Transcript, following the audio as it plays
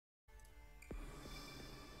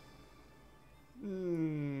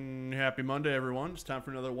happy Monday, everyone. It's time for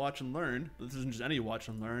another Watch and Learn. This isn't just any Watch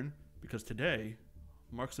and Learn, because today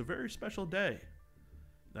marks a very special day.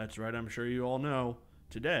 That's right, I'm sure you all know.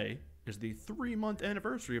 Today is the 3-month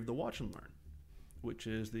anniversary of the Watch and Learn, which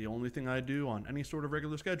is the only thing I do on any sort of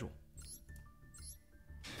regular schedule.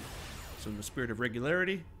 So in the spirit of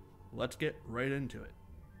regularity, let's get right into it.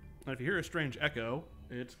 And if you hear a strange echo,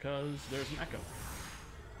 it's because there's an echo.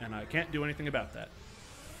 And I can't do anything about that.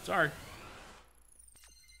 Sorry.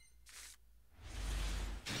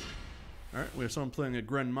 Alright, we have someone playing a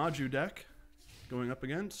Gren Maju deck going up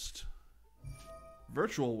against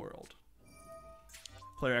Virtual World.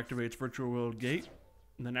 Player activates Virtual World Gate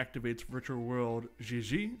and then activates Virtual World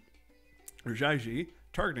Jiji,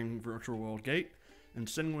 targeting Virtual World Gate and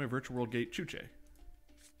sending away Virtual World Gate Chuche.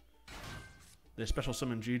 They special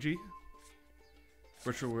summon Gigi.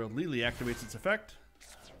 Virtual World Lily activates its effect,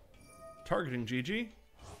 targeting Gigi.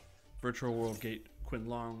 Virtual World Gate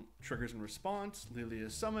Quinlong triggers in response. Lily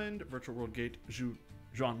is summoned. Virtual World Gate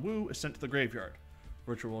Zhanwu is sent to the graveyard.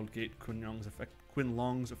 Virtual World Gate Quinlong's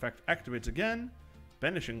effect activates again,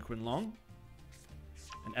 banishing Quinlong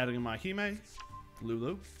and adding a Mahime,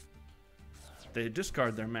 Lulu. They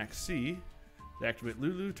discard their Max C. They activate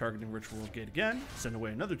Lulu, targeting Virtual World Gate again, send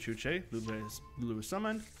away another Chuche. Lulu is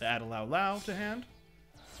summoned. They add a Lao Lao to hand.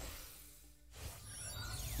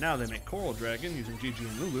 Now they make Coral Dragon using Gigi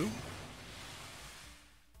and Lulu.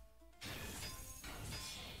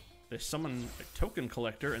 They summon a Token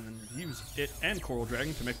Collector and then use it and Coral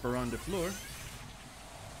Dragon to make Baron de Fleur.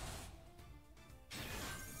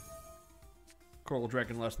 Coral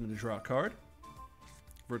Dragon allows them to draw a card.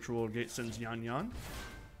 Virtual Gate sends Yan Yan.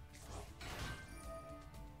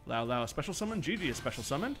 Lao Lao is special summoned. Gigi is special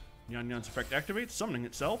summoned. Yan Yan's effect activates, summoning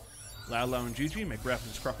itself. Lao Lao and Gigi make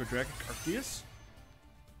Ravenous Croco Dragon Arceus.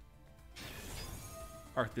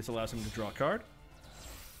 Arceus allows him to draw a card.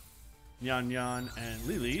 Yan Yan and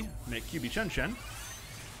Lily make QB Shen Shen.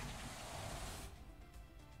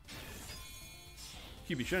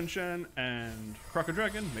 QB Shen Shen and Croco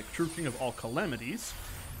Dragon make True King of all Calamities.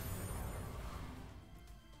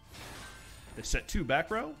 They set 2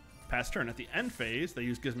 back row. Pass turn. At the end phase, they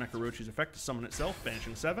use Gizmek Orochi's effect to summon itself,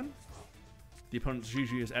 banishing 7. The opponent's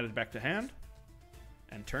Gigi is added back to hand.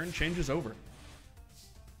 And turn changes over.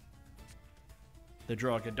 They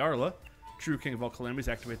draw a Gadarla. True King of all Calamities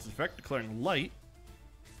activates its effect, declaring light.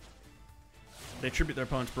 They tribute their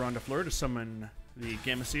opponent's Baron de Fleur to summon the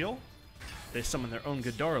Gamma Seal. They summon their own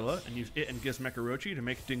Gadarla and use it and Gizmek Orochi to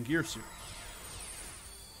make Dingirsu.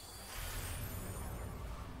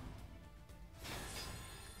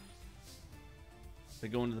 They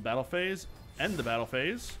go into the battle phase, end the battle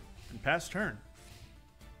phase, and pass turn.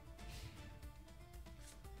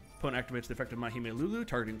 Opponent activates the effect of Mahime Lulu,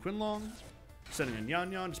 targeting Quinlong, sending in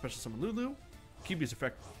Yan Yan to special summon Lulu.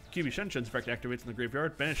 QB Shen Shen's effect activates in the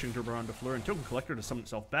graveyard, banishing Baron de Fleur and Token Collector to summon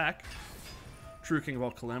itself back. True King of all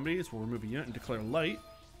Calamities will remove a unit and declare light.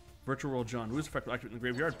 Virtual World Zhanwu's effect will activate in the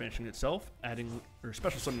graveyard, banishing itself,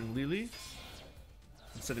 special summoning Lily,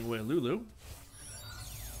 and sending away Lulu.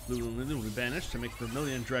 Lulu and Lulu will be banished to make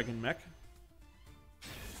Vermilion Dragon Mech.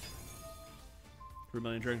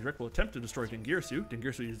 Vermilion Dragon Mech will attempt to destroy Dingirsu.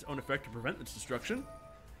 Dingirsu uses its own effect to prevent its destruction,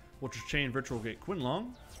 which will chain Virtual Gate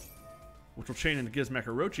Quinlong, which will chain into Gizmek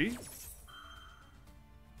Orochi.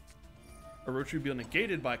 Orochi will be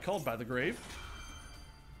negated by Called by the Grave.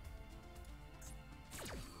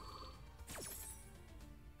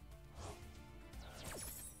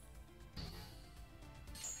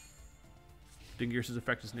 Dingirsu's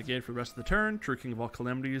effect is negated for the rest of the turn. True King of all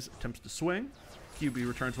Calamities attempts to swing. QB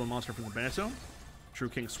returns one monster from the banish zone. True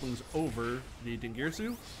King swings over the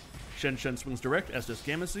Dingirsu. Shen Shen swings direct, as does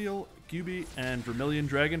Gamma Seal, QB, and Vermilion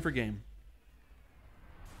Dragon for game.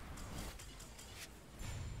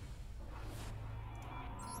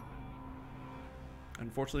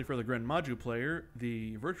 Unfortunately for the Gren Maju player,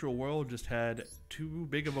 the Virtual World just had too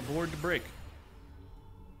big of a board to break.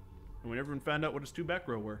 And we never even found out what his 2 back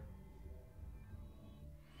row were.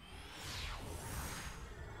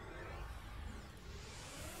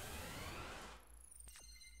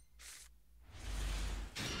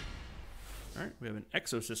 Alright, we have an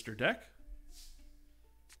Exo Sister deck.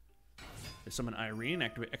 They summon Irene,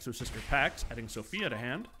 activate Exo Sister Pax, adding Sophia to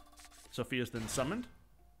hand. Sophia is then summoned.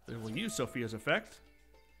 They will use Sophia's effect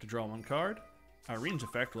to draw 1 card. Irene's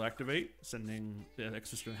effect will activate, sending the Exo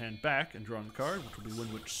Sister hand back and drawing a card, which will be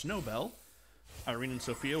Wind Witch Snowbell. Irene and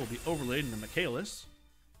Sophia will be overlaid into Michaelis.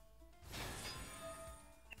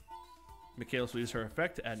 Michaelis will use her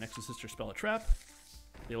effect to add an Exo Sister spell a trap.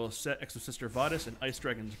 They will set Exo Sister Vadis in Ice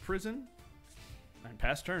Dragon's prison and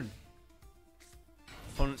pass turn.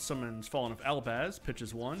 Opponent summons Fallen of Albaz,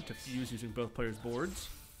 pitches 1 to fuse using both players' boards.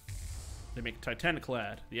 They make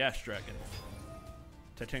Titaniclad, the Ash Dragon.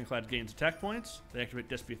 Titaniclad gains attack points. They activate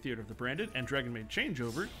Despia Theater of the Branded and Dragon Maid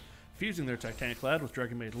Changeover, fusing their Titaniclad with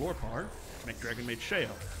Dragon Maid Lorpar to make Dragon Maid Sheo.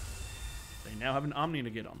 They now have an Omni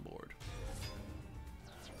to get on board.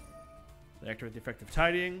 They activate the effect of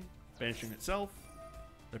Tidying, banishing itself.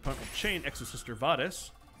 Their opponent will chain Exosister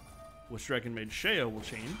Vadis, which Dragon Maid Sheo will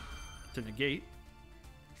chain to negate.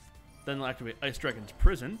 Then they'll activate Ice Dragon's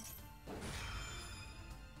Prison,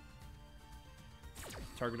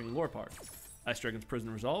 targeting Lorpar. Ice Dragon's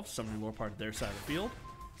Prison resolves, summoning Lorpar to their side of the field,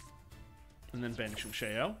 and then banishing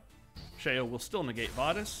Sheo. Sheo will still negate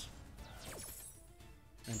Vadis,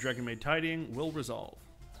 and Dragon Maid Tidying will resolve.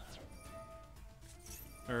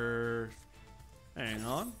 Hang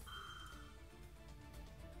on.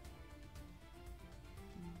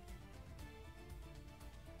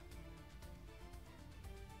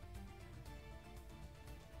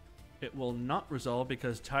 It will not resolve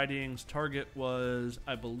because Tidying's target was,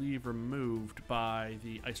 I believe, removed by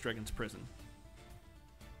the Ice Dragon's Prison.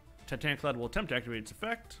 Titaniclad will attempt to activate its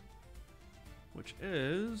effect, which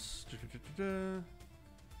is...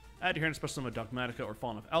 Add your hand to special summon a Dogmatica or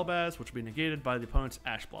Fallen of Albaz, which will be negated by the opponent's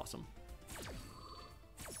Ash Blossom.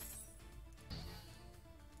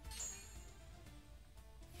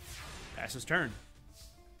 Passes turn.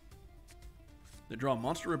 They draw a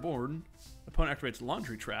Monster Reborn. The opponent activates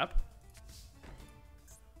Laundry Trap.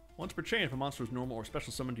 Once per chain, if a monster is normal or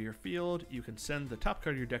special summoned to your field, you can send the top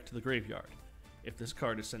card of your deck to the graveyard. If this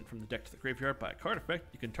card is sent from the deck to the graveyard by a card effect,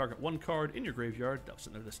 you can target one card in your graveyard that was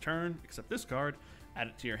sent there this turn, except this card, add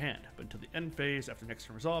it to your hand. But until the end phase, after the next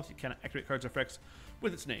turn resolves, you cannot activate cards or effects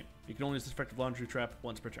with its name. You can only use this effect of Laundry Trap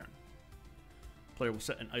once per turn. Player will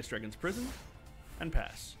set an Ice Dragon's Prison and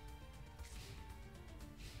pass.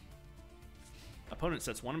 Opponent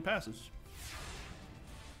sets 1 and passes.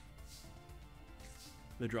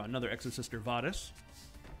 They draw another Exosister Vadis,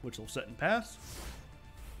 which will set and pass.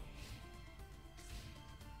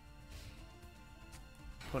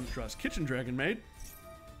 Opponent draws Kitchen Dragon Maid,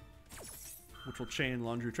 which will chain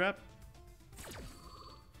Laundry Trap.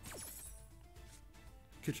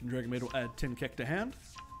 Kitchen Dragon Maid will add Tin Kek to hand,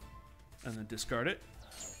 and then discard it.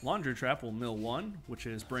 Laundry Trap will mill 1, which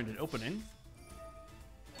is Branded Opening.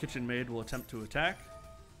 Kitchen Maid will attempt to attack.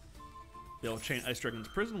 They will chain Ice Dragon's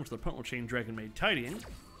Prison, which the opponent will chain Dragon Maid Tidying.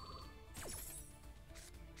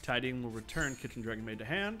 Tidying will return Kitchen Dragon Maid to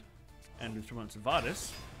hand, and its opponent's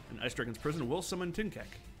Vadis, and Ice Dragon's Prison will summon Tin Kek.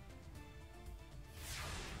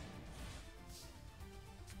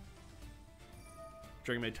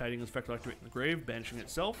 Dragon Maid Tidying is effect will activate in the grave, banishing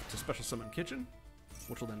itself to special summon Kitchen,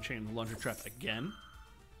 which will then chain the Laundry Trap again.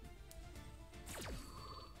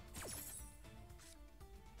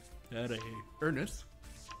 Add a Ernest,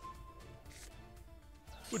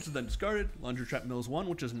 which is then discarded. Laundry Trap mills 1,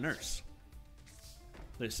 which is Nurse.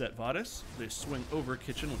 They set Vadis. They swing over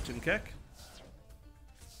Kitchen with Tin Kek.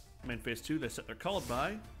 Main phase 2, they set their Called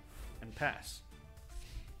By and pass.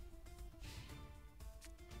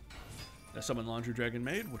 They summon Laundry Dragon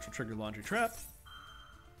Maid, which will trigger Laundry Trap.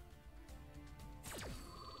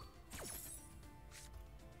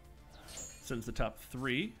 Sends the top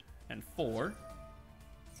 3 and 4,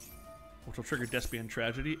 which will trigger Despian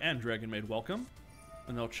Tragedy and Dragon Maid Welcome.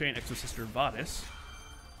 And they'll chain Exosister Vadis.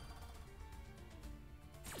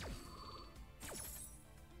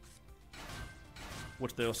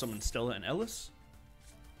 Which they'll summon Stella and Ellis.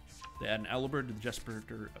 They add an Alibard to the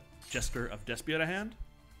Jester of Despia to hand.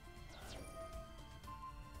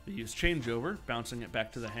 They use Changeover, bouncing it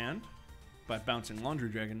back to the hand by bouncing Laundry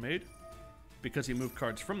Dragon Maid. Because he moved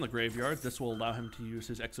cards from the graveyard, this will allow him to use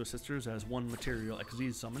his Exosisters as 1 material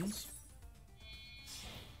Xyz summons.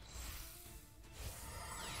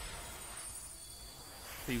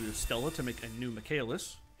 They use Stella to make a new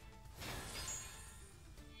Michaelis.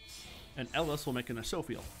 And Ellis will make an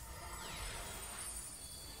Asophiel.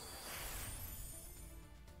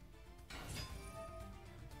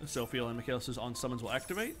 Asophiel and Michaelis' on summons will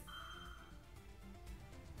activate.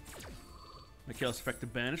 Michaelis'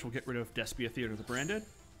 effective banish will get rid of Despia Theater of the Branded.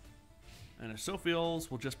 And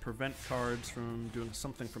Asophiel's will just prevent cards from doing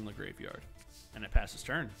something from the graveyard. And it passes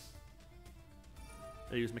turn.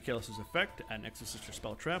 They use Michaelis' effect to add an Exosister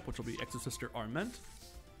Spell Trap, which will be Exosister Arment.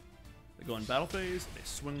 They go in battle phase, they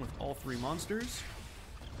swing with all 3 monsters.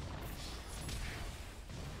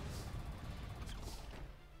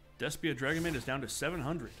 Despia Dragon Maid is down to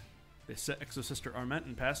 700. They set Exosister Arment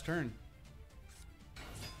and pass turn.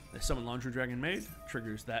 They summon Laundry Dragon Maid,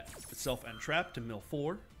 triggers that itself and trap to mill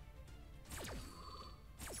 4.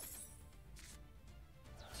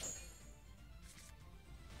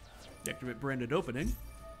 They activate Branded Opening,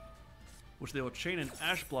 which they will chain an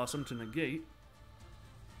Ash Blossom to negate.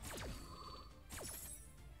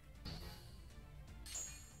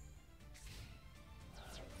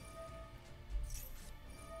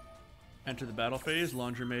 Enter the battle phase.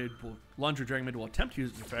 Laundry Dragon Maid will attempt to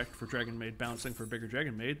use its effect for Dragon Maid bouncing for bigger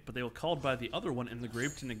Dragon Maid, but they will called by the other one in the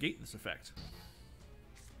grave to negate this effect.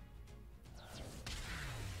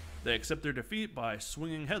 They accept their defeat by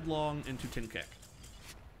swinging headlong into Tin Kick.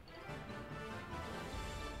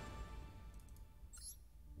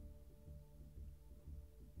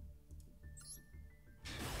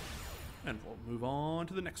 And we'll move on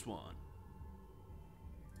to the next one.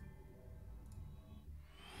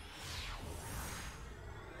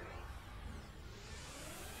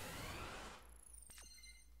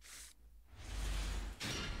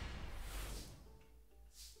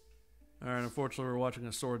 Alright, unfortunately we're watching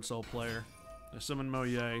a Sword Soul player. They summon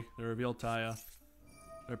Moye, they reveal Taya.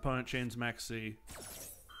 Their opponent chains Max C.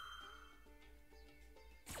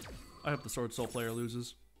 I hope the Sword Soul player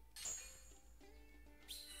loses.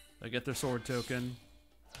 They get their sword token.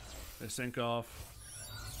 They sync off.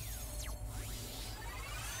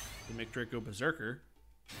 They make Draco Berserker.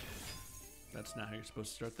 That's not how you're supposed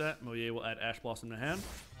to start that. Moye will add Ash Blossom to hand.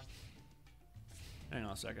 Hang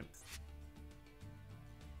on a second.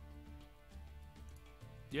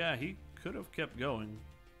 Yeah, he could have kept going.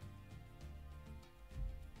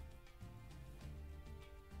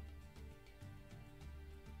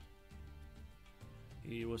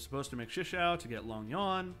 He was supposed to make Shishao to get Long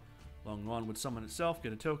Yuan. Long Yuan would summon itself,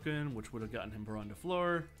 get a token, which would have gotten him Baron de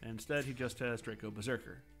Fleur. Instead, he just has Draco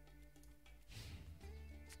Berserker.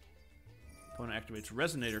 Opponent activates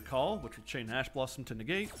Resonator Call, which will chain Ash Blossom to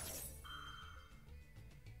negate.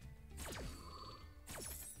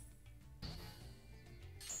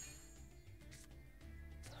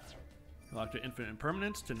 He'll activate Infinite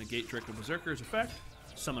Impermanence to negate Draco Berserker's effect.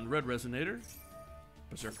 Summon Red Resonator.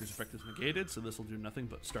 Berserker's effect is negated, so this will do nothing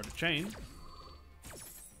but start a chain.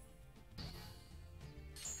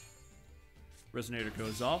 Resonator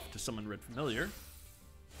goes off to summon Red Familiar.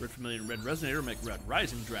 Red Familiar and Red Resonator make Red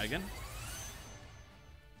Rising Dragon.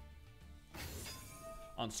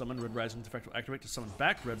 On summon, Red Rising's effect will activate to summon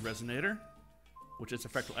back Red Resonator, which its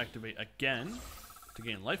effect will activate again to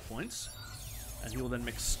gain life points. And he will then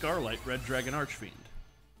make Scarlight Red Dragon Archfiend.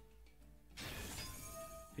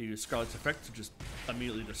 He uses Scarlight's effect to just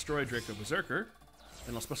immediately destroy Draco Berserker.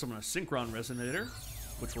 Then he'll special summon a Synchron Resonator,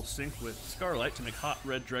 which will sync with Scarlight to make Hot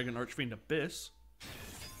Red Dragon Archfiend Abyss.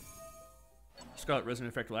 Scarlet Resonator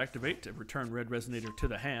effect will activate to return Red Resonator to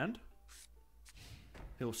the hand.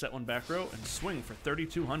 He will set one back row and swing for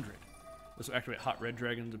 3,200. This will activate Hot Red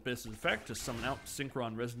Dragon's Abyss's effect to summon out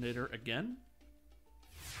Synchron Resonator again.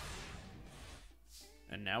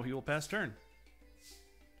 And now he will pass turn.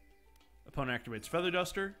 Opponent activates Feather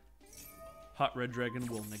Duster. Hot Red Dragon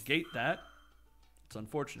will negate that. It's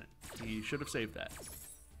unfortunate. He should have saved that.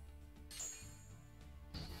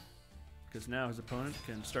 Because now his opponent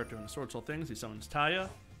can start doing Sword Soul things. He summons Taya,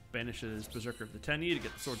 banishes Berserker of the Tenyi to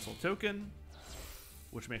get the Sword Soul token,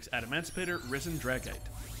 which makes Adamancipator Risen Dragite.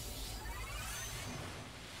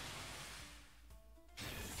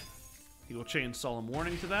 He will chain Solemn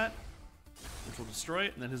Warning to that, which will destroy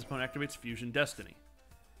it, and then his opponent activates Fusion Destiny,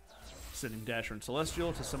 sending Dasher and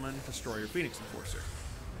Celestial to summon Destroyer Phoenix Enforcer.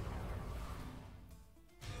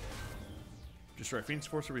 Destroyer Phoenix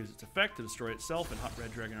Enforcer uses its effect to destroy itself and Hot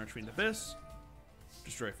Red Dragon Archfiend Abyss.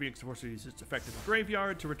 Destroyer Phoenix Enforcer uses its effect in the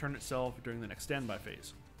graveyard to return itself during the next standby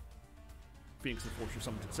phase. Phoenix Enforcer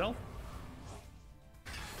summons itself.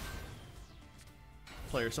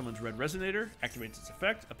 Player summons Red Resonator, activates its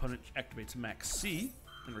effect. Opponent activates Max C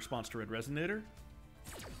in response to Red Resonator.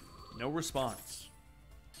 No response.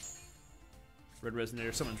 Red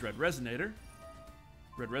Resonator summons Red Resonator.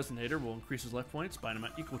 Red Resonator will increase his life points by an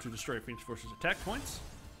amount equal to Destroyer Phoenix Force's attack points,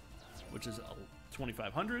 which is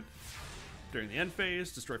 2,500. During the end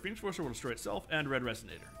phase, Destroyer Phoenix Forcer will destroy itself and Red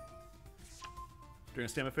Resonator. During a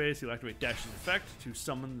standby phase, he will activate Dash's effect to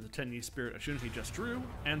summon the Tenyi Spirit Ashuna he just drew,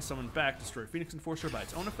 and summon back Destroyer Phoenix Enforcer by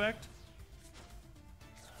its own effect.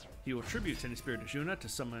 He will tribute Tenyi Spirit Ashuna to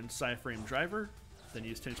summon Psy-Frame Driver, then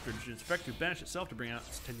use Tenyi Spirit Ashuna's effect to banish itself to bring out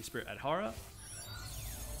Tenyi Spirit Adhara.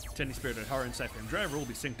 Tenyi Spirit Adhara and Psy-Frame Driver will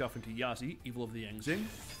be synced off into Yazi, Evil of the Yangzing.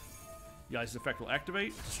 Yazi's effect will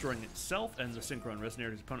activate, destroying itself and the Synchron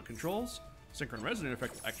Resonator his opponent controls. Synchron Resonator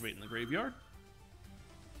effect will activate in the graveyard,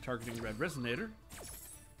 targeting Red Resonator.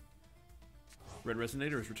 Red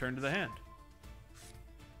Resonator is returned to the hand.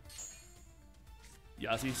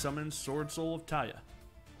 Yazi summons Sword Soul of Taya.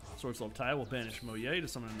 Sword Soul of Taya will banish Moye to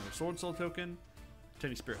summon another Sword Soul token.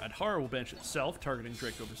 Teddy Spirit add horror will banish itself, targeting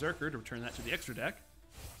Draco Berserker to return that to the extra deck.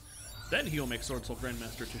 Then he will make Sword Soul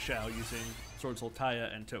Grandmaster Chishao using Sword Soul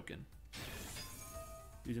Taya and Token.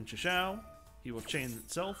 Using Chishao, he will chain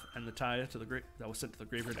itself and the Taya to the that was sent to the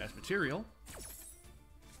graveyard as material.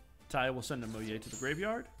 Taya will send a Moye to the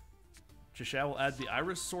graveyard. Chishao will add the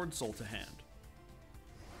Iris Sword Soul to hand.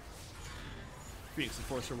 Phoenix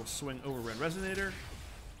Enforcer will swing over Red Resonator.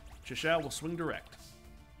 Chishao will swing direct.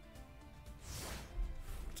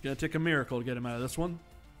 It's going to take a miracle to get him out of this one.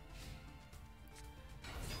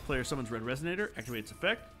 Player summons Red Resonator, activates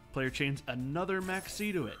effect. Player chains another Max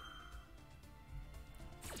C to it.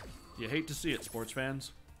 You hate to see it, sports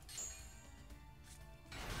fans.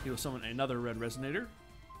 He will summon another Red Resonator,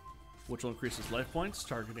 which will increase his life points,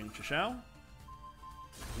 targeting Chishao.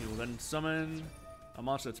 He will then summon a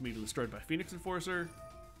monster that's immediately destroyed by Phoenix Enforcer.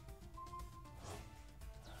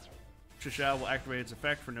 Chishao will activate its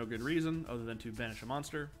effect for no good reason other than to banish a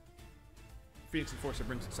monster. Phoenix Enforcer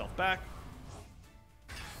brings itself back.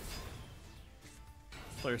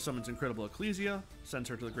 Player summons Incredible Ecclesia, sends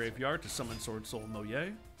her to the graveyard to summon Sword Soul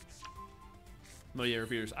Moye. Moye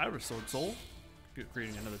reveres Iris Sword Soul,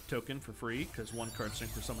 creating another token for free because one card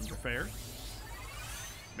sync for summons are fair.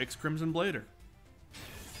 Makes Crimson Blader.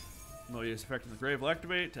 Moye's effect in the grave will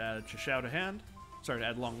activate to add Chishao to hand. Sorry, to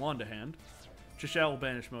add Long Wand to hand. Chishao will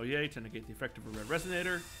banish Moye to negate the effect of a Red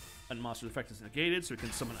Resonator. And monster's effect is negated, so he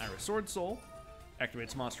can summon Iris Sword Soul.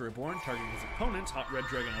 Activates Monster Reborn, targeting his opponent's Hot Red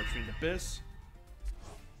Dragon Archfiend Abyss.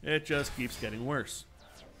 It just keeps getting worse.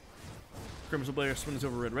 Crimson Blader swings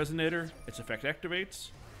over Red Resonator. Its effect activates.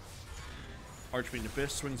 Archfiend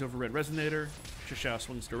Abyss swings over Red Resonator. Chishao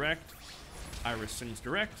swings direct. Iris swings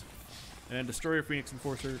direct. And Destroyer Phoenix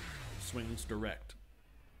Enforcer swings direct.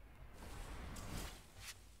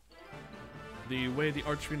 The way the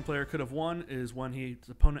Archfiend player could have won is when his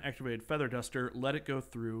opponent activated Feather Duster, let it go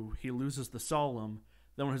through, he loses the Solemn,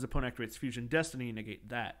 then when his opponent activates Fusion Destiny, negate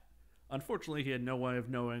that. Unfortunately, he had no way of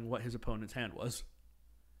knowing what his opponent's hand was.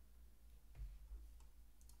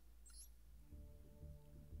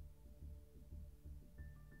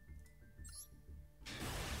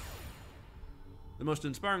 The most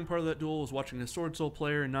inspiring part of that duel was watching the Sword Soul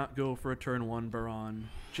player not go for a turn 1 Baron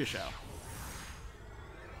Chishao.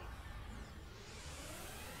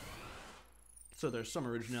 So there's some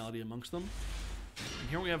originality amongst them. And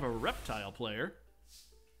here we have a Reptile player.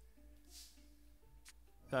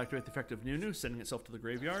 To activate the effect of Nunu, sending itself to the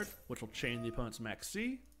graveyard, which will chain the opponent's Max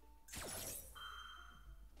C.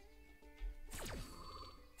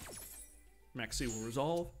 Max C will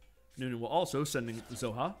resolve. Nunu will also sending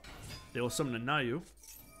Zoha. They will summon a Nayu,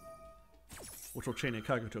 which will chain a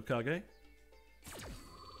Kageto Kage.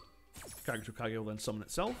 Kageto Kage will then summon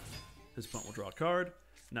itself. His opponent will draw a card.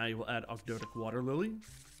 Nayu will add Ogdotic Water Lily.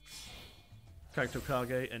 Kageto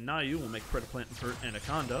Kage and Nayu will make Predaplant Vert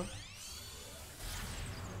Anaconda.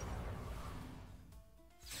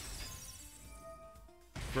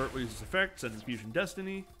 Vert will use its effect, send Fusion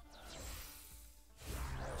Destiny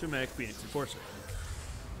to make Phoenix Enforcer.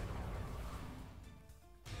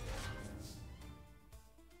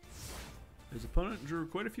 His opponent drew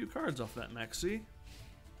quite a few cards off that Max C.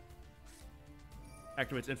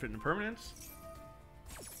 Activates Infinite Impermanence.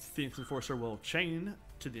 Phoenix Enforcer will chain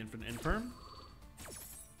to the Infinite Imperm,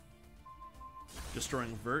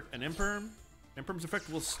 destroying Vert and Imperm. Imperm's effect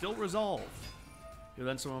will still resolve. He'll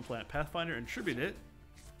then summon Planet Pathfinder and tribute it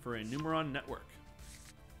for a Numeron Network.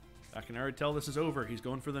 I can already tell this is over. He's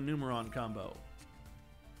going for the Numeron combo.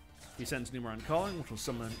 He sends Numeron Calling, which will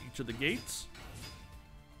summon each of the gates.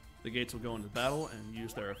 The gates will go into battle and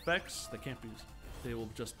use their effects. They can't be. They will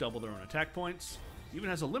just double their own attack points. Even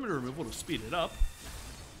has a limiter removal to speed it up.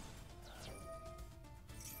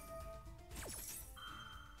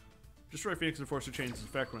 Destroy Phoenix Enforcer changes its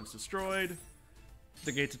effect when it's destroyed.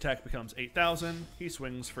 The gate's attack becomes 8,000. He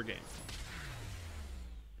swings for game.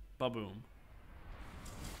 Ba-boom.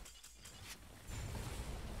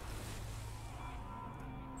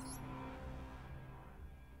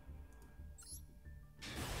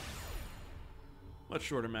 Much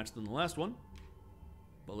shorter match than the last one,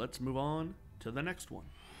 but let's move on to the next one.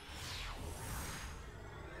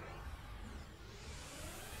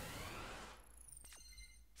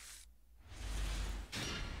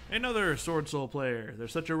 Another Sword Soul player. They're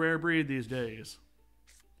such a rare breed these days.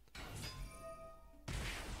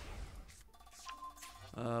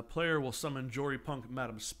 Player will summon Jory Punk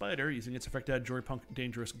Madam Spider using its effect to add Jory Punk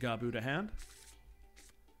Dangerous Gabu to hand.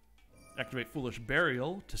 Activate Foolish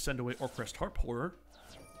Burial to send away Orcrest Harp Horror.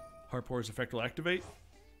 Harp Horror's effect will activate,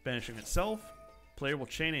 banishing itself. Player will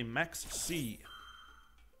chain a Max C.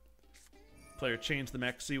 Player chains the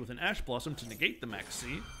Max C with an Ash Blossom to negate the Max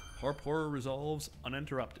C. Harp Horror resolves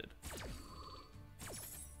uninterrupted.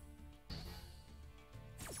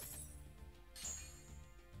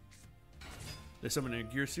 They summon a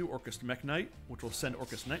Girsu Orcust Mech Knight, which will send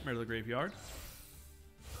Orcust Nightmare to the graveyard.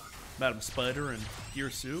 Madam Spider and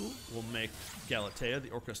Girsu will make Galatea the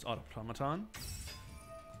Orcust Automaton.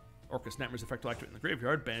 Orcust Nightmare's effect will activate in the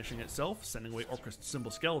graveyard, banishing itself, sending away Orcust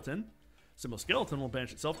Symbol Skeleton. Symbol Skeleton will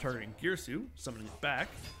banish itself, targeting Girsu, summoning it back.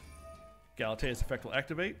 Galatea's effect will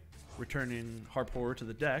activate, returning Harp Horror to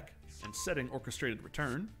the deck, and setting Orchestrated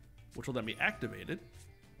Return, which will then be activated.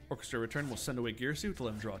 Orchestrated Return will send away Girsu to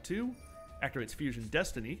let him draw 2. Activates Fusion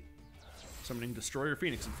Destiny, summoning Destroyer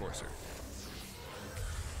Phoenix Enforcer.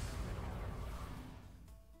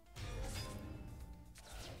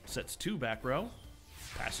 Sets 2 back row.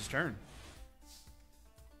 Passes turn.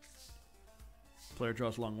 Player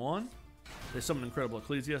draws long one. They summon Incredible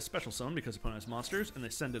Ecclesia, special summon because opponent has monsters, and they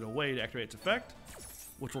send it away to activate its effect,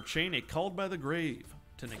 which will chain a Called by the Grave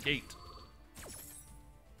to negate.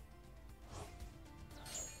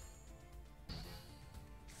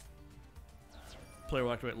 Player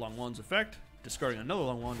will activate Long One's effect, discarding another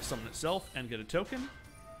Long One to summon itself and get a token.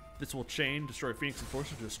 This will chain Destroy Phoenix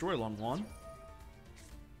Enforcer to destroy Long One.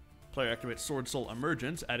 Player activates Sword Soul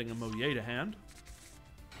Emergence, adding a Moye to hand.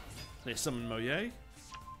 They summon Moye.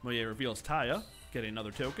 Moye reveals Taya, getting another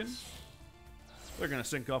token. They're going to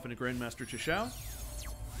sync off into Grandmaster Chishao.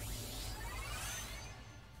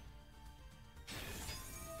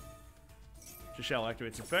 Chishao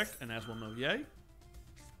activates effect, and as will Moye,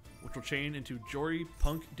 which will chain into Jori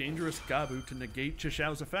Punk Dangerous Gabu to negate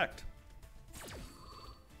Chishao's effect.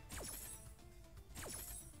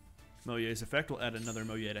 Moye's effect will add another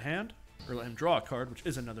Moye to hand, or let him draw a card, which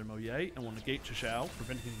is another Moye, and will negate Chishao,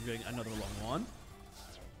 preventing him from getting another long one.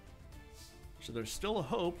 So there's still a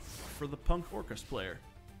hope for the Punk Orcust player.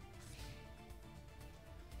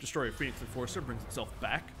 Destroyer Phoenix Enforcer brings itself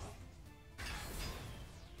back.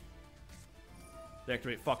 They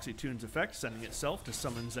activate Foxy Tune's effect, sending itself to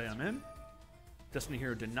summon Zayamin. Destiny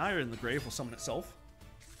Hero Denier in the grave will summon itself.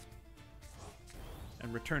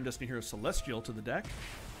 And return Destiny Hero Celestial to the deck.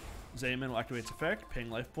 Zayamin will activate its effect,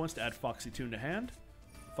 paying life points to add Foxy Tune to hand.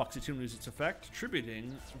 Foxy Tune loses its effect,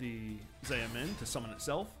 tributing the Zayamin to summon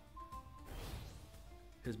itself.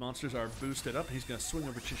 His monsters are boosted up, and he's going to swing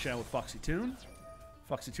over Chishao with Foxy Tune.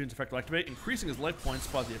 Foxy Tune's effect will activate, increasing his life points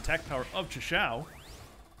by the attack power of Chishao.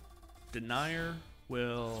 Denier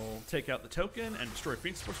will take out the token, and Destroy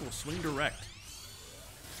Phoenix Force will swing direct.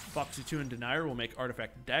 Foxy Tune and Denier will make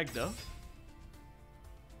Artifact Dagda.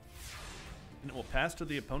 And it will pass to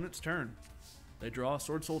the opponent's turn. They draw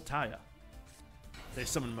Sword Soul Taya. They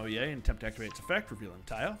summon Moye and attempt to activate its effect, revealing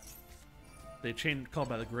Taya. They chain Called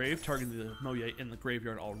by the Grave, targeting the Moye in the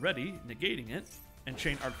graveyard already, negating it, and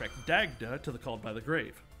chain Artifact Dagda to the Called by the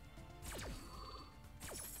Grave.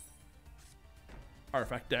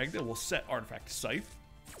 Artifact Dagda will set Artifact Scythe.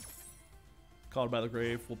 Called by the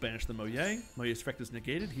Grave will banish the Moye. Moye's effect is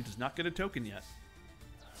negated. He does not get a token yet.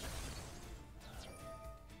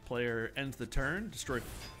 Player ends the turn.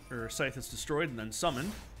 Scythe is destroyed and then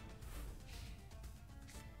summoned.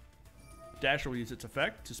 Dasher will use its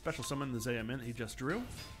effect to special summon the Zayamin he just drew.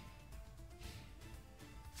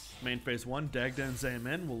 Main phase 1, Dagda and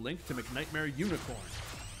Zayamin will link to make Nightmare Unicorn.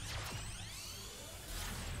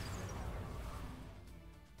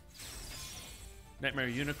 Nightmare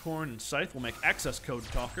Unicorn and Scythe will make Access Code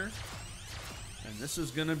Talker. And this is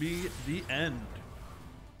going to be the end.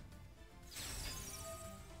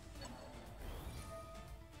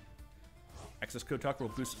 Access Code Talker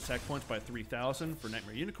will boost its attack points by 3,000 for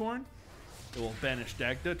Nightmare Unicorn. It will banish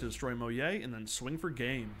Dagda to destroy Moye and then swing for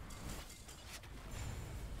game.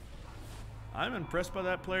 I'm impressed by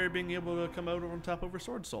that player being able to come out on top over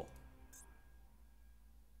Sword Soul.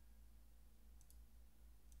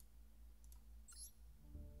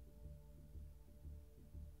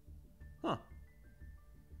 Huh.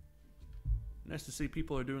 Nice to see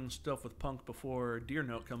people are doing stuff with Punk before Deer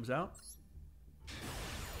Note comes out.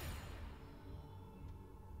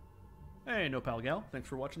 Hey, No Pal Gal. Thanks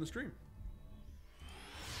for watching the stream.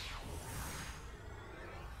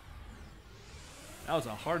 That was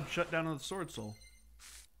a hard shutdown of the Sword Soul.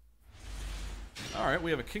 Alright,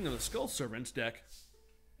 we have a King of the Skull Servants deck.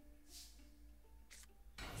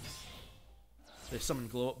 They summon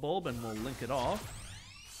Glow Up Bulb and will link it off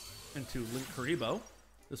into Link Karibo.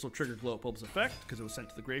 This will trigger Glow Up Bulb's effect because it was sent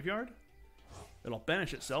to the graveyard. It'll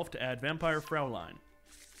banish itself to add Vampire Fraulein.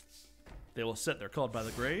 They will set their Called by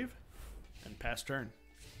the Grave and pass turn.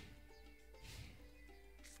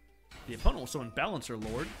 The opponent will summon Balancer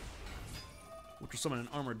Lord. which will summon an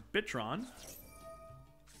Armored Bitron.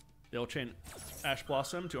 They'll chain Ash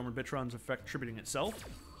Blossom to Armored Bitron's effect, tributing itself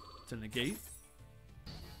to negate.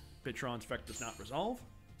 Bitron's effect does not resolve.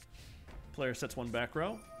 Player sets one back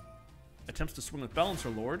row. Attempts to swing with Balancer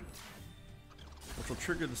Lord, which will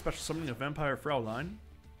trigger the special summoning of Vampire Fraulein.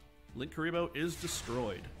 Link Karibo is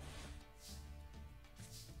destroyed.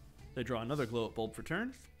 They draw another Glow-Up Bulb for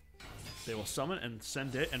turn. They will summon and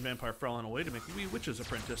send it and Vampire Fraulein away to make Wee Witch's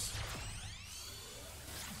Apprentice.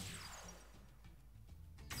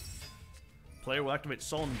 Player will activate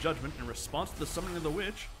Solemn Judgment in response to the summoning of the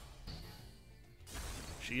witch.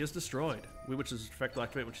 She is destroyed. Wee Witch's effect will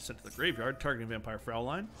activate when she's sent to the graveyard, targeting Vampire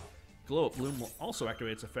Fraulein. Glow-Up Bloom will also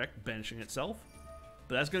activate its effect, banishing itself,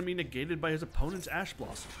 but that's going to be negated by his opponent's Ash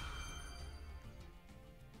Blossom.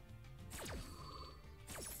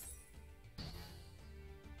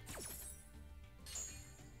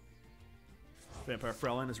 Vampire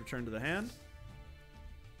Fraulein is returned to the hand,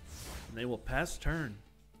 and they will pass turn.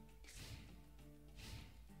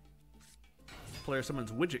 Player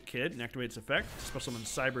summons Widget Kid and activates effect. Special summons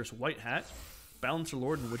Cyber's White Hat. Balancer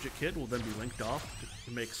Lord and Widget Kid will then be linked off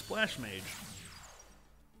to make Splash Mage.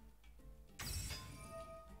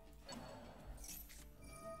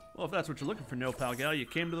 Well, if that's what you're looking for, No Pal Gal, you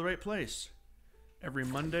came to the right place. Every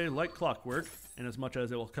Monday, like clockwork, and as much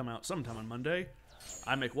as it will come out sometime on Monday,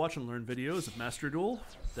 I make watch and learn videos of Master Duel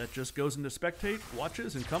that just goes into spectate,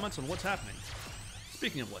 watches, and comments on what's happening.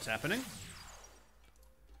 Speaking of what's happening,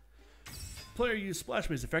 player used Splash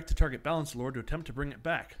Mage's effect to target Balancer Lord to attempt to bring it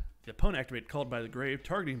back. The opponent activated Called by the Grave,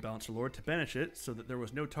 targeting Balancer Lord to banish it so that there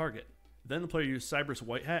was no target. Then the player used Cyber's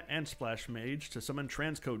White Hat and Splash Mage to summon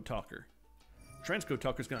Transcode Talker. Transcode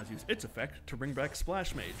Talker is going to use its effect to bring back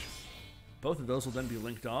Splash Mage. Both of those will then be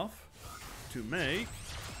linked off to make...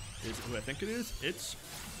 Is it who I think it is? It's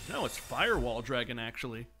Firewall Dragon,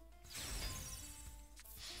 actually.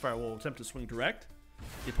 Firewall will attempt to swing direct.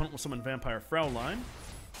 The opponent will summon Vampire Fraulein.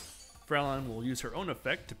 Fraulein will use her own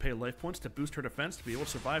effect to pay life points to boost her defense to be able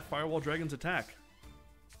to survive Firewall Dragon's attack.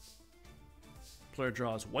 Player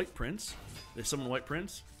draws White Prince. They summon White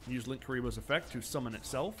Prince and use Link Karibo's effect to summon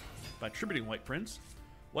itself by tributing White Prince.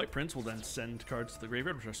 White Prince will then send cards to the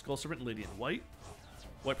graveyard, which are Skull Servant and Lady in White.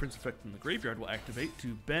 White Prince effect in the graveyard will activate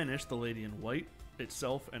to banish the Lady in White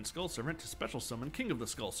itself and Skull Servant to special summon King of the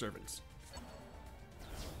Skull Servants.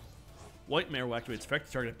 White Mare will activate its effect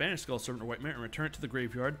to target a banished Skull Servant or White Mare and return it to the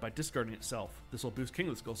graveyard by discarding itself. This will boost King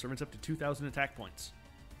of the Skull Servants up to 2,000 attack points.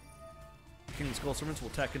 King of the Skull Servants will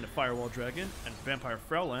attack into Firewall Dragon, and Vampire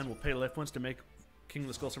Fraulein will pay life points to make King of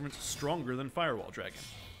the Skull Servants stronger than Firewall Dragon.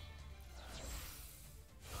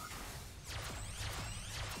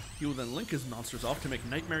 He will then link his monsters off to make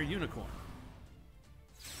Nightmare Unicorn.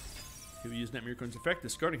 He will use Nightmare Unicorn's effect,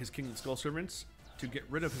 discarding his King of the Skull Servants to get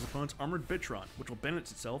rid of his opponent's Armored Bitron, which will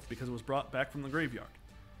banish itself because it was brought back from the graveyard.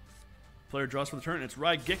 Player draws for the turn, and it's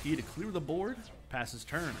Raigeki to clear the board, passes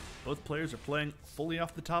turn. Both players are playing fully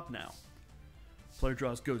off the top now. Player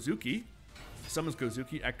draws Gozuki, summons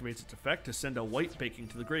Gozuki, activates its effect to send a White Baking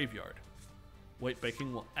to the graveyard. White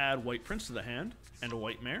Baking will add White Prince to the hand, and a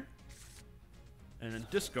White Mare, and then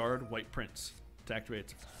discard White Prince to activate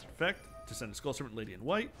its effect to send a Skull Servant Lady in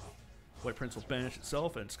White. White Prince will banish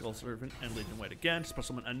itself and Skull Servant and Lady in White again. Special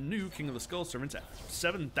summon a new King of the Skull Servants at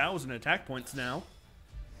 7,000 attack points now.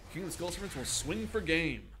 King of the Skull Servants will swing for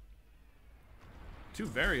game. Two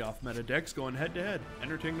very off-meta decks going head-to-head.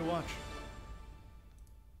 Entertaining to watch.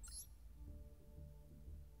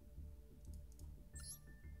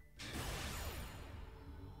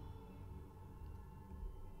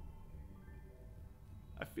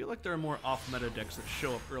 I feel like there are more off-meta decks that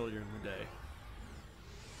show up earlier in the day.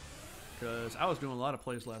 Because I was doing a lot of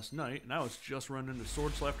plays last night, and I was just running into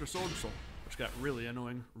Sword Soul after Sword Soul, which got really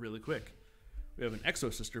annoying really quick. We have an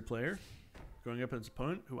Exo Sister player going up against his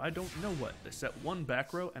opponent, who I don't know what. They set one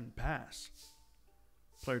back row and pass.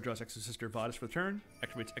 Player draws Exo Sister Vadis for the turn,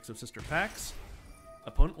 activates Exo Sister Pax.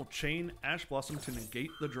 Opponent will chain Ash Blossom to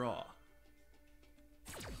negate the draw.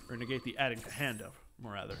 Or negate the adding to hand of,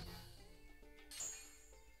 more rather.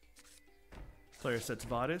 Player sets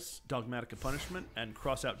Vadis, Dogmatica Punishment, and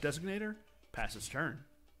Cross Out Designator, passes turn.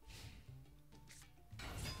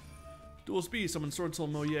 Duel B summons Sword Soul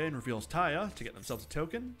Moye and reveals Taya to get themselves a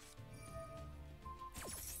token.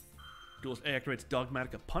 Duel A activates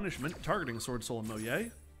Dogmatica Punishment, targeting Sword Soul and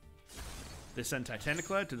Moye. They send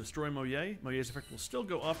Titaniclad to destroy Moye. Moye's effect will still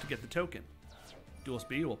go off to get the token. Duel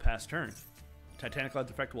B will pass turn. Titaniclad's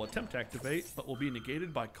effect will attempt to activate, but will be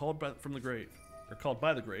negated by Called by the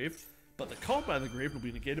Grave. But the Called by the Grave will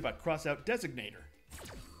be negated by Cross Out Designator.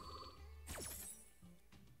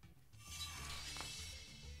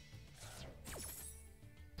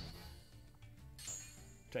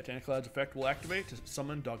 Titanic Cloud's effect will activate to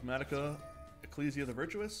summon Dogmatica Ecclesia the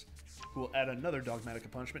Virtuous, who will add another Dogmatica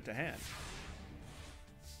punishment to hand.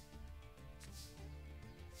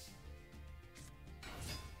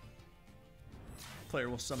 Player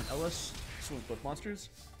will summon Ellis, swing with both monsters.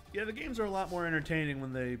 Yeah, the games are a lot more entertaining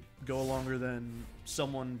when they go longer than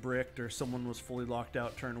someone bricked or someone was fully locked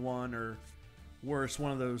out turn 1, or worse,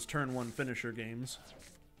 one of those turn 1 finisher games.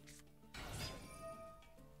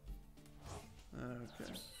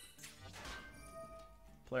 Okay.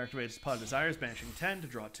 Player activates Pot of Desires, banishing 10 to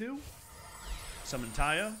draw 2. Summon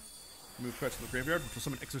Taya. Remove cards from the graveyard, which will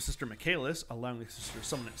summon Exosister Michaelis, allowing the Exosister to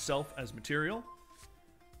summon itself as material,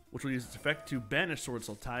 which will use its effect to banish Sword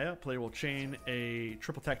Soul Taya. Player will chain a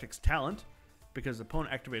Triple Tactics talent because the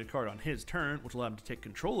opponent activated a card on his turn, which will allow him to take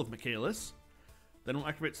control of Michaelis. Then will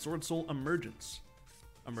activate Sword Soul Emergence.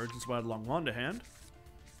 Emergence will add Long Wand to hand.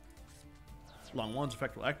 Long Wand's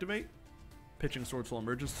effect will activate, pitching Sword Soul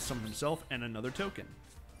Emergence to summon himself and another token.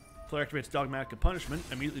 Player activates Dogmatica Punishment,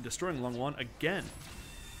 immediately destroying Long Wand again.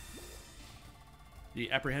 The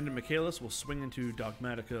apprehended Michaelis will swing into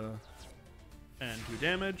Dogmatica and do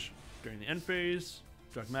damage. During the end phase,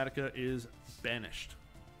 Dogmatica is banished.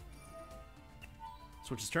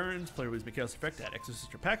 Switches turns, player with Michaelis' effect to add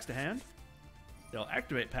Exosister packs to hand. They'll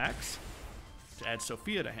activate packs to add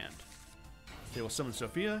Sophia to hand. They will summon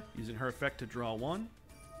Sophia, using her effect to draw 1.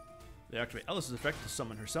 They activate Ellis' effect to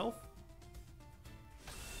summon herself.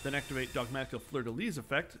 Then activate Dogmatica Fleur-de-Lis's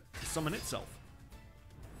effect to summon itself.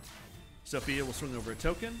 Sophia will swing over a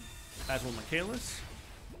token, as will Michaelis,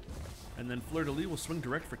 and then Fleur-de-Lis will swing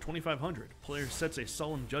direct for 2,500. Player sets a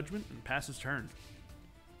Solemn Judgment and passes turn.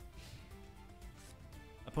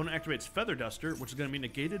 Opponent activates Feather Duster, which is going to be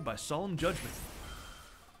negated by Solemn Judgment.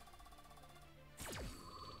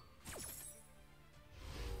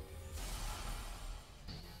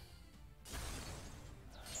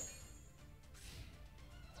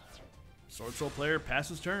 Sword Soul player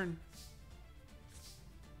passes turn.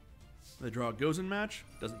 They draw a Gozen match.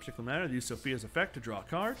 Doesn't particularly matter. They use Sophia's effect to draw a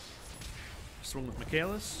card. Swing with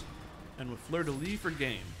Michaelis. And with Fleur-de-Lis for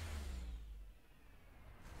game.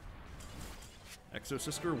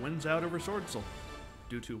 Exosister wins out over Sword Soul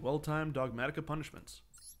due to well-timed Dogmatica punishments.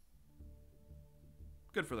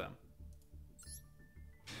 Good for them.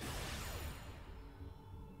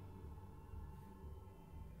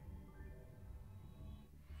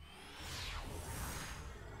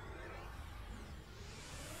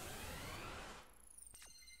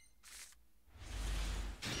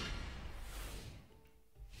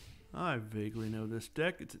 I vaguely know this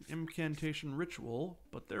deck. It's an Incantation Ritual,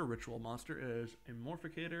 but their ritual monster is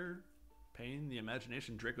Immorphicator, Pain the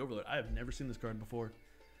Imagination, Drake Overload. I have never seen this card before.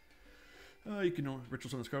 You can ritual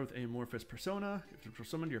summon this card with Amorphous Persona. If ritual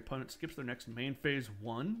summoned, your opponent skips their next main phase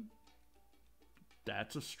 1.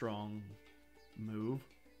 That's a strong move.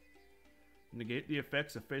 Negate the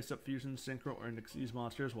effects of face-up fusion, synchro, or index these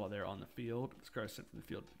monsters while they're on the field. This card is sent from the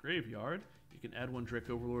field to the graveyard. You can add 1 Drake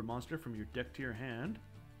Overlord monster from your deck to your hand.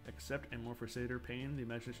 Except Amorphicator, Pain, the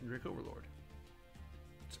Imagination Drake Overlord.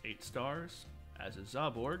 It's 8 stars, as is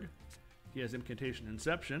Zaborg. He has Incantation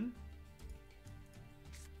Inception.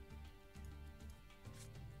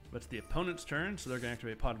 But it's the opponent's turn, so they're going to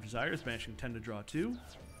activate Pot of Desires, banishing 10 to draw 2.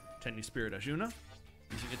 Tendy Spirit Ajuna.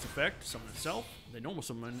 Using its effect, summon itself. They normal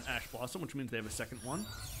summon Ash Blossom, which means they have a second one.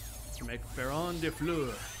 To make Baron de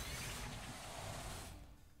Fleur.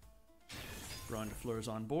 Baron de Fleur is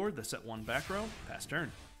on board. They set 1 back row. Pass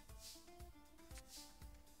turn.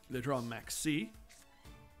 They draw Max C,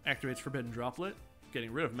 activates Forbidden Droplet,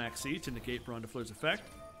 getting rid of Max C to negate Baron de Fleur's effect,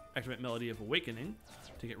 activate Melody of Awakening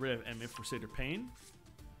to get rid of Amorphicator Pain,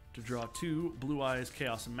 to draw 2 Blue Eyes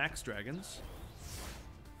Chaos Max Dragons,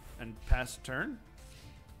 and pass turn.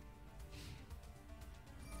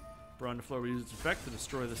 Baron de Fleur will use its effect to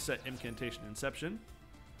destroy the set Incantation Inception.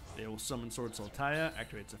 They will summon Sword Soul Taya,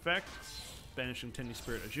 activates effect, banishing Tendy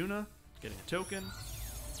Spirit Ajuna, getting a token.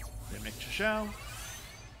 They make Chishao.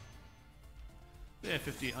 They have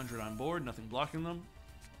 5,800 on board, nothing blocking them.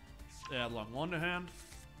 They add Long Wand to hand.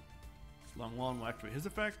 Long Wand will activate his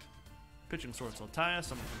effect. Pitching Sword Soul Taya,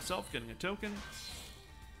 summoning himself, getting a token.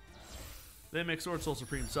 They make Sword Soul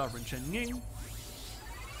Supreme Sovereign Chen Ying.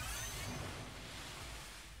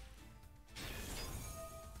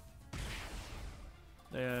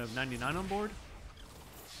 They have 99 on board.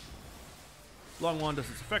 Long Wand does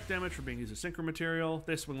its effect damage for being used as synchro material.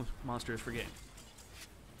 They swing with monsters for game.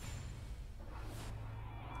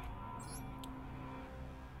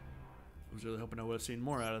 I was really hoping I would have seen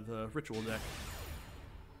more out of the ritual deck.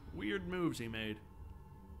 Weird moves he made.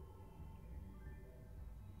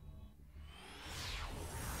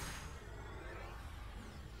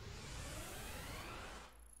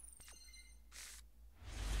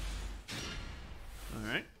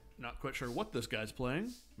 quite sure what this guy's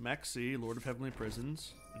playing. Max C, Lord of Heavenly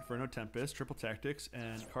Prisons, Inferno Tempest, Triple Tactics,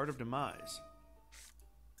 and Card of Demise.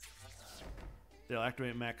 They'll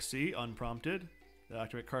activate Max C unprompted. They'll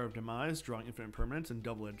activate Card of Demise, drawing infinite permanents and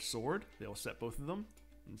double-edged sword. They will set both of them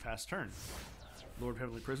and pass turn. Lord of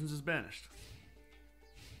Heavenly Prisons is banished.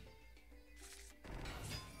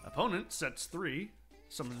 Opponent sets 3,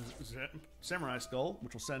 summons Samurai Skull,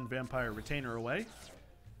 which will send Vampire Retainer away,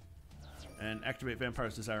 and activate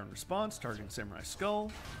Vampire's Desire in response, targeting Samurai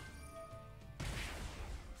Skull.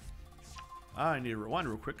 I need to rewind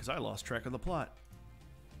real quick because I lost track of the plot.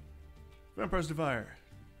 Vampire's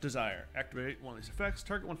Desire. Activate one of these effects.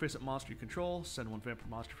 Target one face-up monster you control. Send one vampire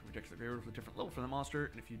monster from your deck to the graveyard with a different level from the monster.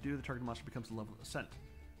 And if you do, the target monster becomes the level of Ascent.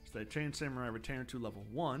 So they change Samurai Retainer to level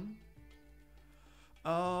 1.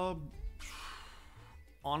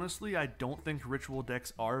 Honestly, I don't think ritual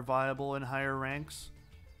decks are viable in higher ranks.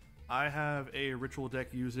 I have a ritual deck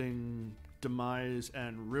using Demise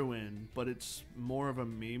and Ruin, but it's more of a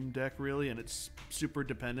meme deck really, and it's super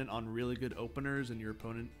dependent on really good openers and your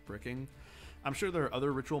opponent bricking. I'm sure there are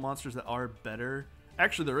other ritual monsters that are better.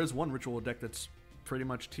 Actually, there is one ritual deck that's pretty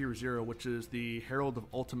much tier 0, which is the Herald of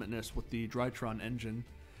Ultimateness with the Drytron engine,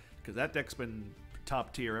 because that deck's been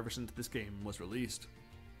top tier ever since this game was released.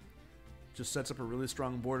 Just sets up a really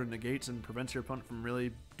strong board and negates and prevents your opponent from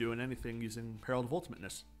really doing anything using Herald of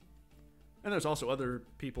Ultimateness. And there's also other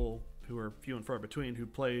people who are few and far between who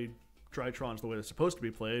play Drytrons the way they're supposed to be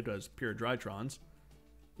played as pure Drytrons.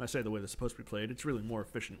 When I say the way they're supposed to be played, it's really more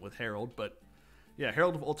efficient with Herald, but yeah,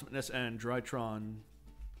 Herald of Ultimateness and Drytron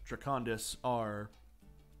Dracondis are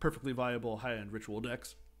perfectly viable high-end ritual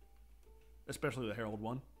decks, especially the Herald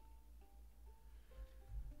one.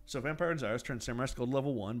 So Vampire Desires turns Samurai Skull to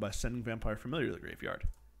level 1 by sending Vampire Familiar to the graveyard.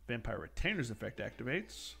 Vampire Retainer's effect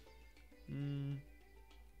activates.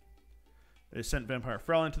 They sent Vampire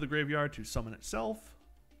Fraulein to the graveyard to summon itself.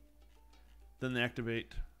 Then they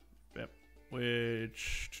activate,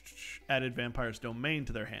 which added Vampire's Domain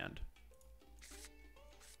to their hand.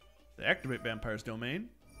 They activate Vampire's Domain.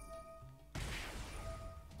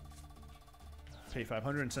 Pay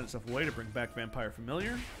 500 and send itself away to bring back Vampire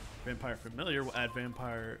Familiar. Vampire Familiar will add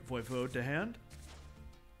Vampire Voivode to hand.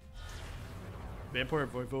 Vampire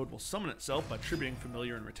Voivode will summon itself by tributing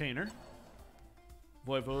Familiar and Retainer.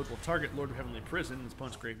 Voivode will target Lord of Heavenly Prison in his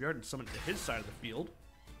opponent's graveyard and summon it to his side of the field.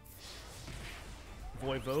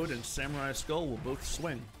 Voivode and Samurai Skull will both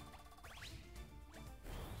swing.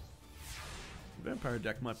 The Vampire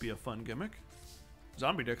deck might be a fun gimmick.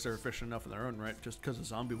 Zombie decks are efficient enough in their own right, just because of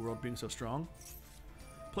Zombie World being so strong.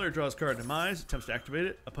 Player draws card Demise, attempts to activate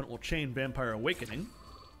it. Opponent will chain Vampire Awakening,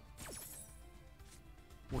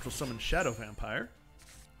 which will summon Shadow Vampire.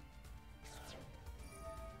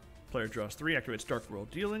 Player draws 3, activates Dark World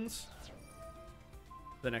Dealings,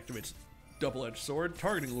 then activates Double-Edged Sword,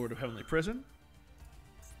 targeting Lord of Heavenly Prison.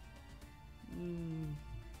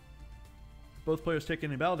 Both players take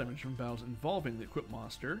any battle damage from battles involving the equipped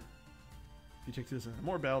monster. If you take this and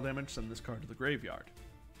more battle damage, send this card to the graveyard.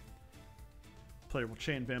 Player will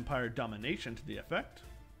chain Vampire Domination to the effect,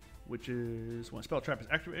 which is when a spell trap is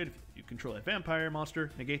activated, if you control a vampire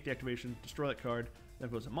monster, negate the activation, destroy that card, then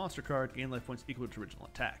if it was a monster card, gain life points equal to original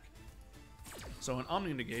attack. So an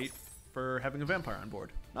Omni Negate for having a vampire on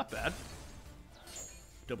board. Not bad.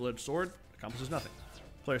 Double-Edged Sword accomplishes nothing.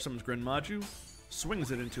 Player summons Gren Maju,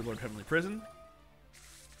 swings it into Lord of Heavenly Prison,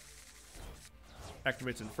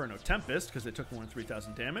 activates Inferno Tempest because they took more than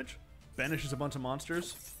 3,000 damage, banishes a bunch of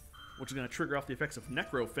monsters, which is going to trigger off the effects of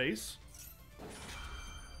Necroface.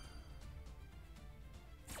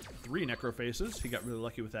 3 Necrofaces. He got really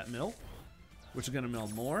lucky with that mill, which is going to mill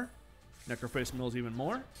more. Necroface mills even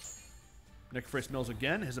more. Necroface mills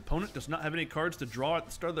again. His opponent does not have any cards to draw at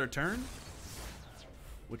the start of their turn,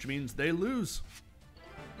 which means they lose.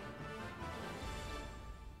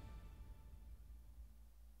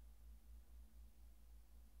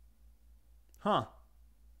 Huh.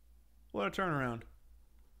 What a turnaround.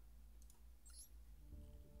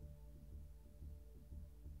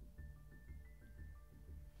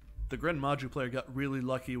 The Gren Maju player got really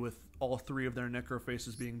lucky with all 3 of their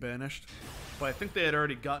Necrofaces being banished. But I think they had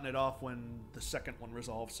already gotten it off when the second one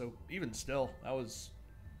resolved, so even still, that was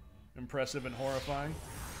impressive and horrifying.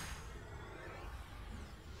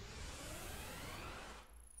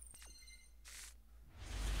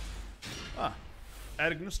 Ah,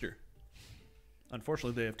 Adagnister.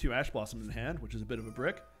 Unfortunately, they have 2 Ash Blossoms in hand, which is a bit of a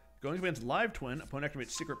brick. Going against Live Twin, opponent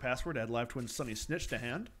activates Secret Password, add Live Twin Sunny Snitch to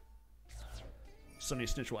hand. Sunny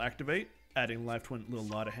Snitch will activate, adding Live Twin Lil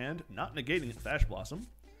La to hand, not negating it with Ash Blossom.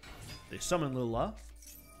 They summon Lil La.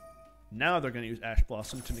 Now they're going to use Ash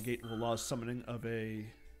Blossom to negate Lil La's summoning of a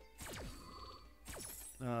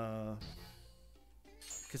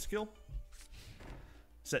Kiss kill.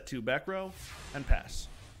 Set 2 back row and pass.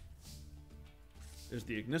 There's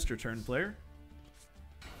the Ignister turn player.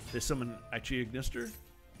 They summon Aichi Ignister.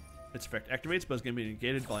 Its effect activates, but is going to be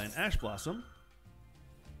negated by an Ash Blossom.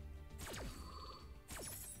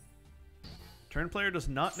 Turn player does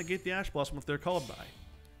not negate the Ash Blossom if they're called by.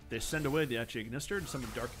 They send away the Aichi Ignister to summon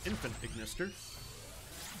Dark Infant Ignister.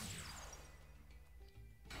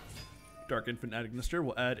 Dark Infant add Ignister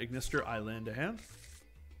will add Ignister Island to hand.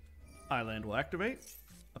 Island will activate.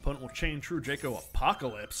 Opponent will chain True Draco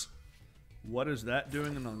Apocalypse. What is that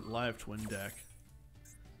doing in a live twin deck?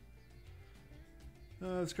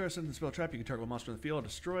 This card sends a spell trap. You can target one monster in the field,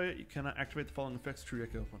 destroy it. You cannot activate the following effects to True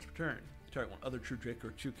Draco once per turn. You target one other True Draco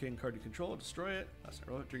or True King card you control, destroy it. That's not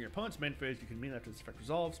relevant. During your opponent's main phase, you can immediately after this effect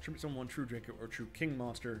resolves, tribute summon one True Draco or True King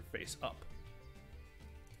monster face up.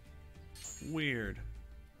 Weird.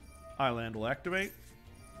 Island will activate.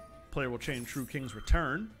 Player will chain True King's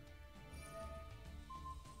Return.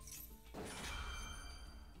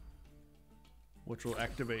 Which will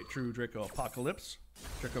activate True Draco Apocalypse.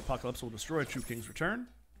 Draco Apocalypse will destroy True King's Return.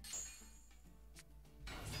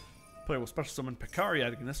 Player will special summon Picari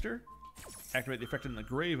add Ignister. Activate the effect in the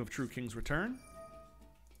grave of True King's Return.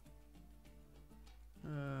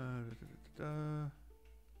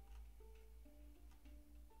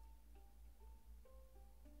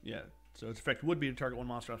 Yeah, so its effect would be to target one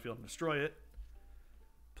monster on the field and destroy it.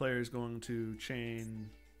 Player is going to chain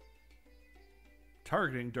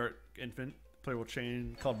targeting Dark Infant. Player will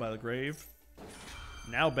chain Called by the Grave.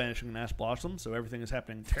 Now banishing an Ash Blossom, so everything is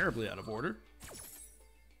happening terribly out of order.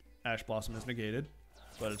 Ash Blossom is negated,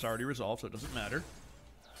 but it's already resolved, so it doesn't matter.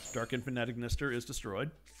 Dark Infant add Ignister is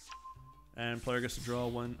destroyed. And player gets to draw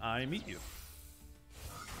when I meet you.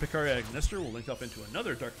 Picari add Ignister will link up into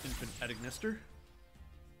another Dark Infant add Ignister.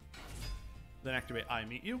 Then activate I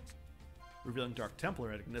meet you. Revealing Dark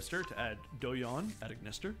Templar add Ignister to add Doyon add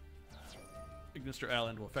Ignister. Ignister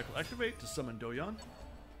Island will effect will activate to summon Doyon.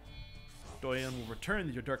 Doyon will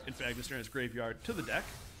return your Dark Infant Ignister in his graveyard to the deck.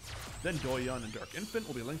 Then Doyon and Dark Infant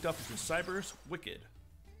will be linked up into Cyber's Wicked.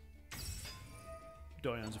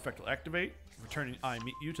 Doyon's effect will activate, returning I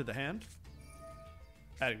Meet You to the hand.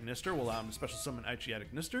 Add Ignister will allow him to special summon Aichi add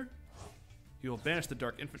Ignister. He will banish the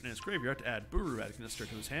Dark Infant in his graveyard to add Buru add Ignister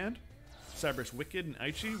to his hand. Cyber's Wicked and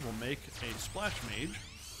Aichi will make a Splash Mage.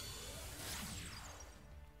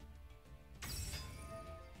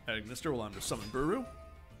 Add Ignister will allow him to summon Buru.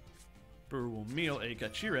 Buru will meal a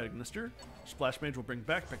Gachira add Ignister. Splash Mage will bring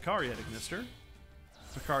back Picari add Ignister.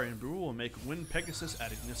 Picari and Buru will make Wind Pegasus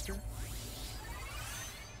add Ignister.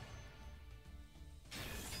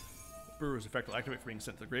 Buru's effect will activate for being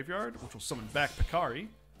sent to the graveyard, which will summon back Picari.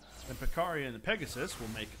 Then Picari and the Pegasus will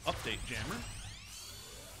make Update Jammer.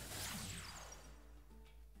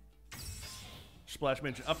 Splash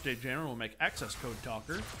Mage and Update Jammer will make Access Code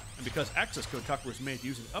Talker, and because Access Code Talker was made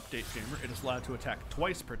using Update Jammer, it is allowed to attack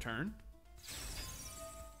twice per turn.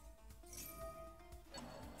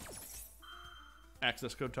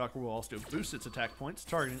 Access Code Talker will also boost its attack points,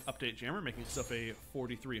 targeting Update Jammer, making itself a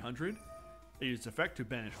 4300. They use its effect to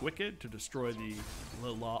banish Wicked to destroy the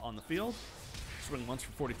Law on the field. Swing once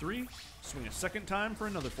for 43, swing a second time for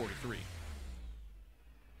another 43.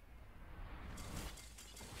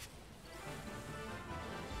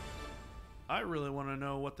 I really want to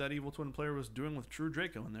know what that Evil Twin player was doing with True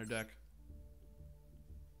Draco in their deck.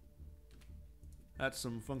 That's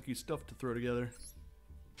some funky stuff to throw together.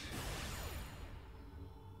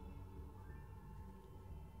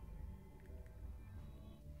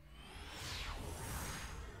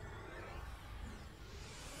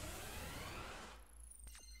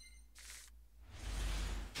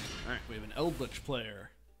 Alright, we have an Eldritch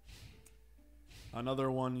player.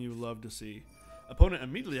 Another one you love to see. Opponent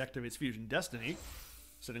immediately activates Fusion Destiny,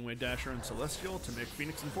 sending away Dasher and Celestial to make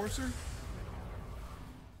Phoenix Enforcer.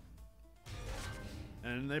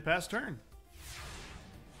 And they pass turn.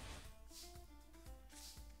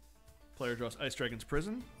 Player draws Ice Dragon's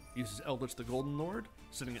Prison, uses Eldritch the Golden Lord,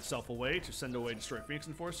 sending itself away to send away Destroy Phoenix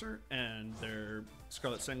Enforcer and their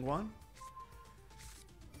Scarlet Sanguine.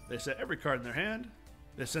 They set every card in their hand.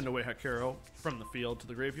 They send away Hakero from the field to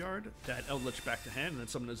the graveyard to add Eldritch back to hand and then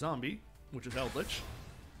summon a zombie, which is Eldritch.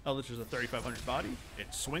 Eldritch is a 3500 body.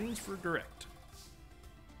 It swings for direct.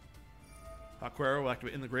 Hakero will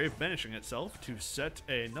activate in the grave, banishing itself to set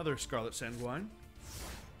another Scarlet Sanguine.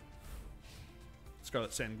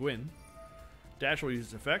 Scarlet Sanguine. Dash will use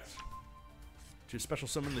its effect to special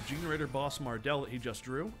summon the Generator boss Mardell that he just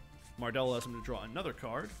drew. Mardell allows him to draw another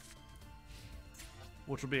card,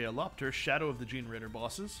 which will be a Lopter, Shadow of the Generator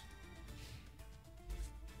bosses.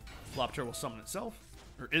 Lobter will summon itself,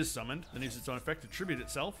 or is summoned, then uses its own effect to tribute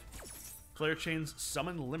itself. Player chains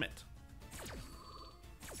summon limit,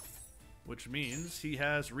 which means he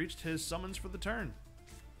has reached his summons for the turn.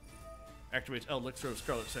 Activates Eldritch of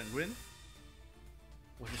Scarlet Sanguine,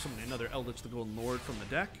 which is summoning another Eldritch the Golden Lord from the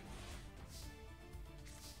deck.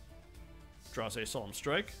 Draws a Solemn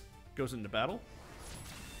Strike, goes into battle.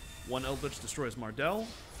 One Eldritch destroys Mardell,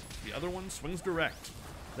 the other one swings direct.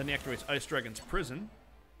 Then he activates Ice Dragon's Prison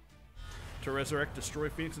to resurrect Destroy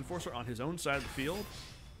Phoenix Enforcer on his own side of the field,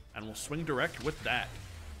 and will swing direct with that.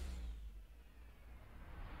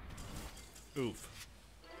 Oof.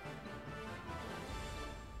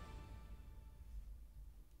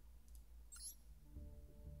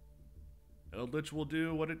 Eldritch will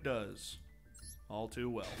do what it does all too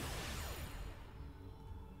well.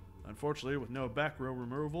 Unfortunately, with no back row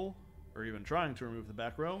removal, or even trying to remove the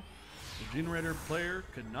back row, the generator player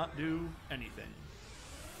could not do anything.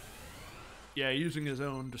 Yeah, using his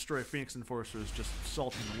own Destroy Phoenix Enforcer is just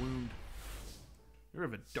salt in the wound. We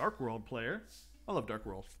have a Dark World player. I love Dark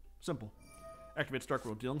World. Simple. Activates Dark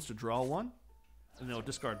World Dealings to draw one, and they'll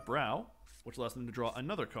discard Brow, which allows them to draw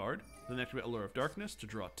another card. Then activate Allure of Darkness to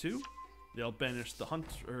draw two. They'll banish the Hunt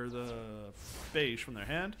or the Beige from their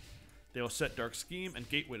hand. They'll set Dark Scheme and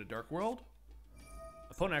Gateway to Dark World.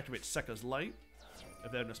 Opponent activates Sekka's Light.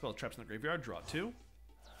 If they have no spell traps in the graveyard, draw two.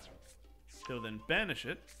 They'll then banish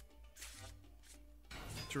it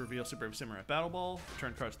to reveal Super Heavy Samurai Battle Ball.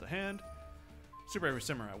 Return cards to the hand. Super Heavy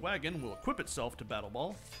Samurai Wagon will equip itself to Battle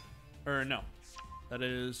Ball. Or no, that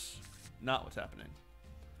is not what's happening.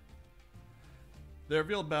 They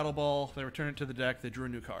revealed Battle Ball, they return it to the deck, they drew a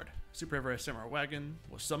new card. Super Heavy Samurai Wagon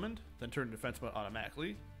was summoned, then turned to defense mode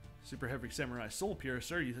automatically. Super Heavy Samurai Soul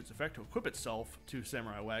Piercer used its effect to equip itself to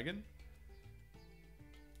Samurai Wagon,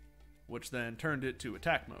 which then turned it to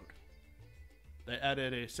attack mode. They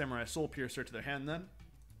added a Samurai Soul Piercer to their hand then.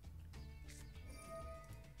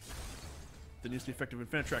 Then used the effective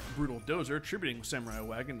Infinitrack Brutal Dozer, tributing Samurai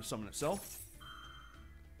Wagon to summon itself,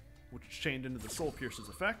 which is chained into the Soul Piercer's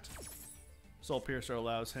effect. Soul Piercer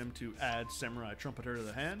allows him to add Samurai Trumpeter to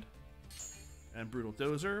the hand, and Brutal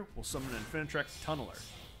Dozer will summon Infinitrack Tunneler.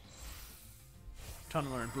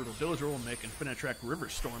 Tunneler and Brutal Dozer will make Infinitrack River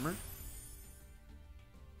Stormer.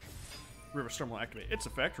 River Storm will activate its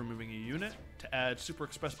effect, removing a unit, to add Super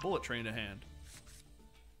Express Bullet Train to hand.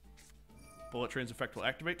 Bullet Train's effect will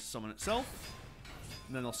activate to summon itself,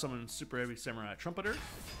 and then they'll summon Super Heavy Samurai Trumpeter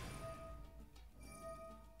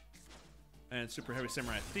and Super Heavy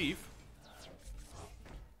Samurai Thief.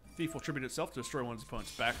 Thief will tribute itself to destroy one of his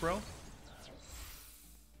opponent's back row.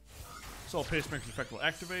 Soul Pacemaker's effect will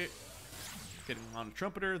activate, getting on a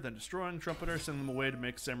Trumpeter, then destroying Trumpeter, sending them away to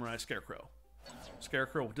make Samurai Scarecrow.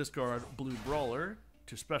 Scarecrow will discard Blue Brawler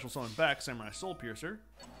to special summon back Samurai Soul Piercer.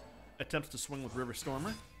 Attempts to swing with River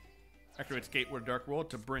Stormer. Activates Gateway to Dark World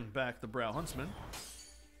to bring back the Brow Huntsman.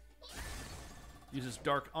 Uses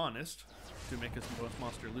Dark Honest to make his opponent's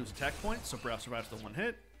monster lose attack points, so Brow survives the one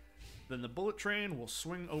hit. Then the Bullet Train will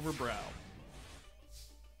swing over Brow.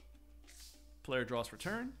 Player draws for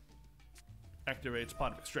turn. Activates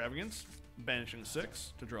Pot of Extravagance, banishing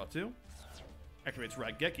 6 to draw 2. Activates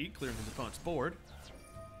Raigeki, clearing his opponent's board.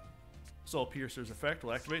 Soul Piercer's effect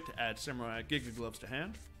will activate to add Samurai Giga Gloves to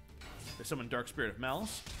hand. They summon Dark Spirit of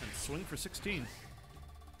Malice and swing for 16.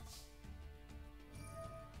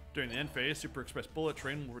 During the end phase, Super Express Bullet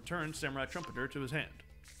Train will return Samurai Trumpeter to his hand.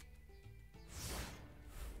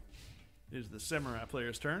 It is the Samurai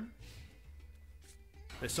player's turn.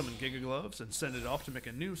 They summon Giga Gloves and send it off to make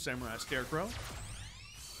a new Samurai Scarecrow.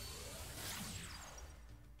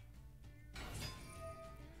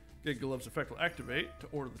 Giga Gloves' effect will activate to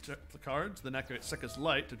order the cards, then activate Sekka's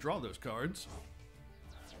Light to draw those cards.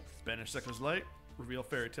 Banish Sekka's Light, reveal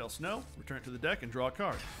Fairy Tale Snow, return it to the deck, and draw a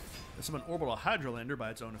card. They summon Orbital Hydrolander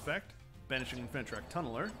by its own effect, banishing Infinitrack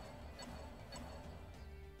Tunneler,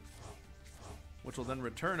 which will then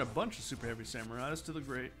return a bunch of Super Heavy Samurais to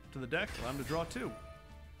the deck, allow them to draw 2.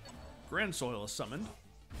 Grand Soil is summoned.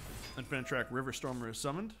 Infinitrack River Stormer is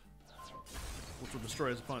summoned, which will destroy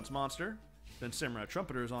his opponent's monster. Then Samurai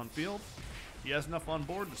Trumpeter is on field. He has enough on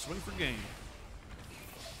board to swing for game,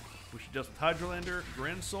 which he does with Hydrolander,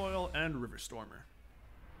 Grand Soil, and River Stormer.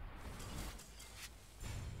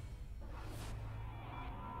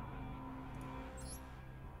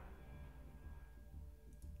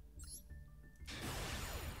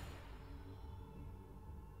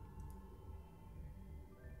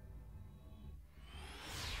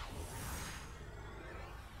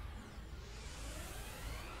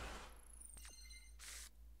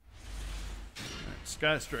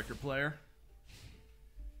 Sky Striker player.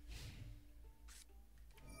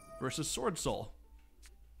 versus Sword Soul.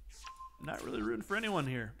 Not really rooting for anyone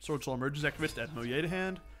here. Sword Soul emerges, activates to add Moye to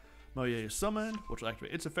hand. Moye is summoned, which will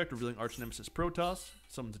activate its effect, revealing Arch Nemesis Protoss.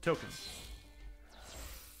 Summons a token.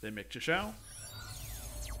 They make Chishao.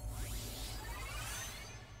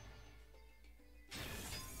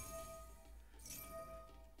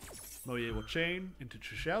 Moye will chain into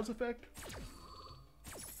Chishao's effect.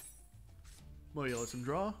 Moye lets him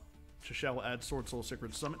draw. Chishao will add Sword Soul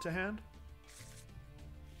Sacred Summit to hand.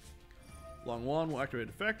 Long Wand will activate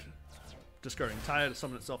effect, discarding Taya to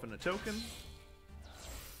summon itself in a token.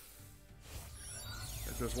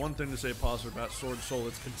 If there's one thing to say positive about Sword Soul,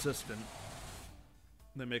 it's consistent.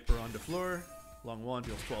 They make Baron de Fleur. Long Wand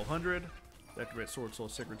deals 1200. They activate Sword Soul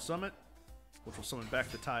Sacred Summit, which will summon back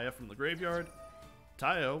the Taya from the graveyard.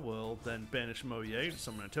 Taya will then banish Moye to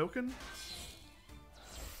summon a token.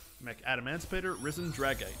 Make Adamancipator, Risen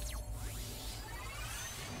Dragite.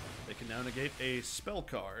 They can now negate a spell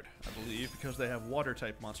card, I believe, because they have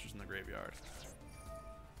water-type monsters in the graveyard.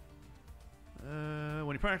 When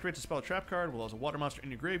your opponent activates a spell trap card, well, there's a water monster in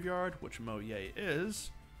your graveyard, which Moye is,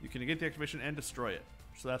 you can negate the activation and destroy it.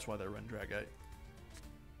 So that's why they run Dragite.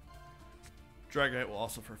 Dragite will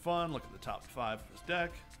also, for fun, look at the top 5 of his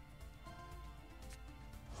deck.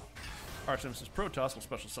 Arch Nemesis Protoss will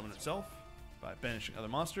special summon itself by banishing other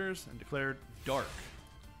monsters and declare Dark.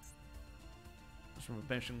 Just from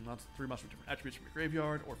banishing 3 monsters with different attributes from your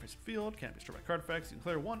graveyard or face of field, can't be destroyed by card effects. You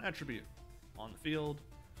declare 1 attribute on the field.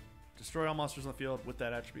 Destroy all monsters on the field with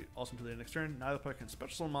that attribute. Also, until the next turn, neither player can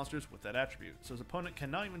special summon monsters with that attribute. So his opponent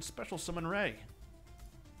cannot even special summon Ray.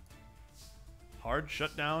 Hard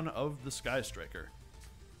shutdown of the Sky Striker.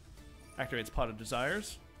 Activates Pot of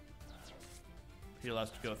Desires. He allows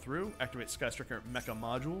it to go through. Activates Sky Striker Mecha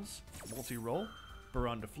Modules. Multi-roll.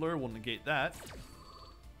 Baron de Fleur will negate that.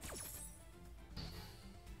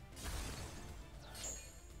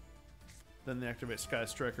 Then they activate Sky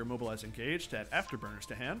Striker Mobilize Engage to add Afterburners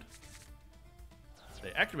to hand.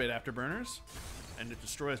 They activate Afterburners, and it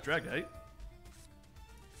destroys Dragite.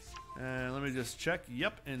 And let me just check.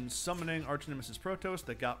 Yep, in summoning Arch Nemesis Protoss,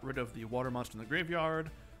 they got rid of the water monster in the graveyard,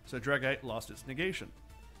 so Dragite lost its negation.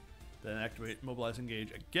 Then activate Mobilize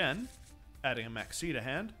Engage again, adding a Maxi to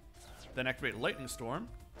hand. Then activate Lightning Storm,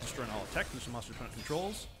 destroying all attack which the monster opponent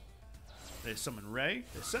controls. They summon Rei.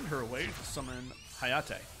 They send her away to summon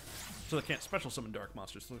Hayate. So they can't special summon dark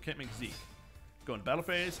monsters, so they can't make Zeke. Go into battle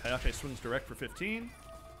phase. Hayate swings direct for 15.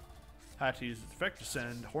 Hayate uses its effect to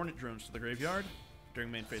send Hornet drones to the graveyard. During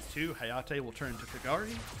main phase 2, Hayate will turn to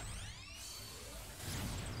Kagari.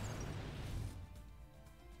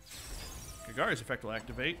 Kagari's effect will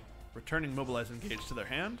activate, returning Mobilize Engage to their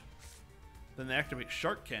hand. Then they activate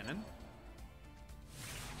Shark Cannon,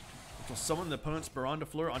 which will summon the opponent's Baron de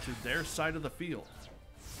Fleur onto their side of the field.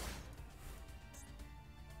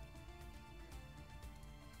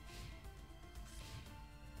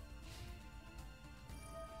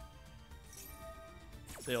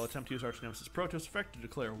 They'll attempt to use Arch Nemesis Protoss effect to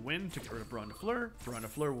declare win to get rid of Baron de Fleur. Baron de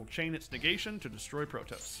Fleur will chain its negation to destroy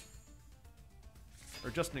Protoss.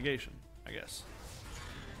 Or just negation, I guess.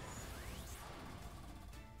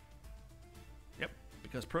 Yep,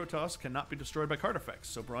 because Protoss cannot be destroyed by card effects,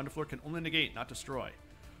 so Baron de Fleur can only negate, not destroy.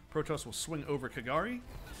 Protoss will swing over Kagari.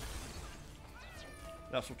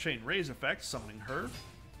 They also chain Rei's effect, summoning her.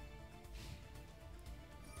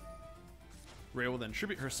 Rei will then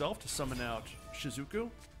tribute herself to summon out Shizuku.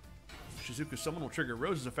 Shizuku's summon will trigger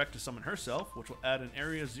Rose's effect to summon herself, which will add an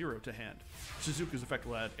Area 0 to hand. Shizuku's effect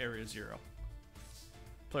will add Area 0.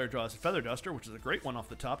 Player draws a Feather Duster, which is a great one off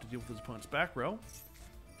the top to deal with his opponent's back row.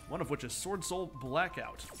 One of which is Sword Soul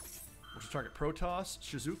Blackout, which will target Protoss,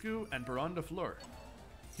 Shizuku, and Baron de Fleur.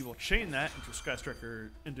 He will chain that into a Sky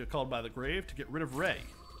Striker into Called by the Grave to get rid of Rei.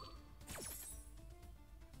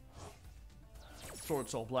 Sword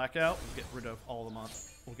Soul Blackout will get rid of all the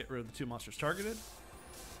will get rid of the 2 monsters targeted.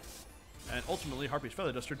 And ultimately, Harpy's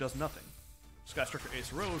Feather Duster does nothing. Sky Striker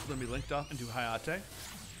Ace Rose will then be linked off into Hayate.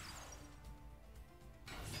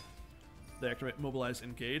 They activate Mobilize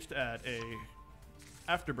Engage to add a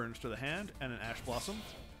Afterburners to the hand and an Ash Blossom.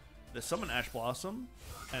 They summon Ash Blossom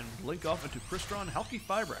and link off into Crystron Halki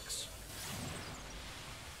Fibrex.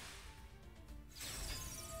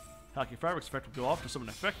 Halki Fibrex effect will go off to summon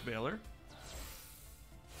Effect Veiler.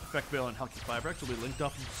 Effect Veil and Halki Fibrex will be linked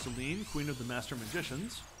off into Celine, Queen of the Master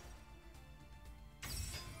Magicians.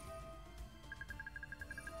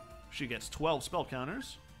 She gets 12 spell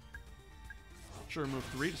counters. She'll remove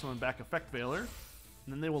 3 to summon back Effect Veiler.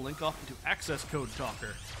 And then they will link off into Access Code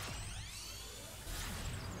Talker.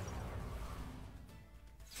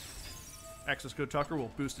 Access Code Talker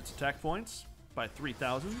will boost its attack points by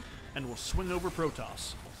 3,000 and will swing over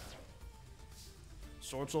Protoss.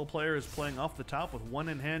 Sword Soul player is playing off the top with 1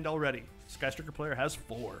 in hand already. Sky Striker player has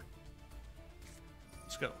 4.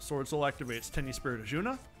 Let's go. Sword Soul activates Tenyi Spirit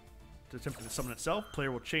Ajuna. To attempt to summon itself,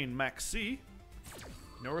 player will chain Max C.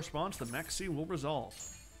 No response, the Max C will resolve.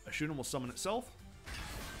 Ashuna will summon itself.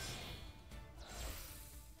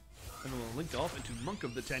 And will link off into Monk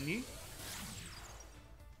of the Tenyi.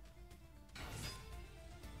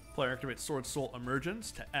 Player activates Sword Soul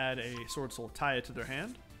Emergence to add a Sword Soul Taya to their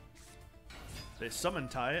hand. They summon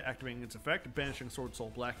Taya, activating its effect, banishing Sword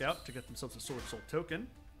Soul Blackout to get themselves a Sword Soul token.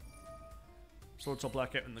 Sword Soul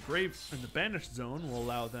Blackout in the grave in the banished zone will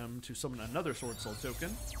allow them to summon another Sword Soul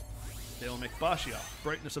token. They will make Bashia,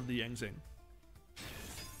 Brightness of the Yangzing.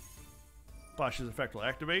 Bashia's effect will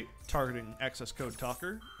activate, targeting access code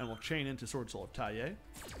Talker, and will chain into Sword Soul of Taya.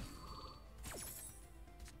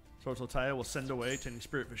 Sword Soul Taya will send away Tenyi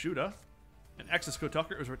Spirit Vishuda, and access code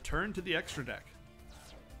Talker is returned to the extra deck.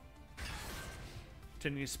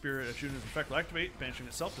 Tenyi Spirit Ashuna's effect will activate, banishing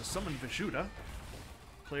itself to summon Vishuda.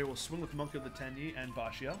 Player will swing with Monk of the Tenyi and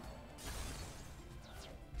Bashia.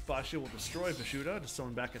 Bashia will destroy Vishuda to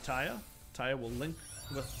summon back a Taya. Taya will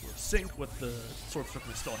sync with the Sword Soul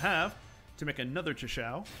we still have to make another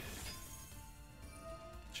Chishao.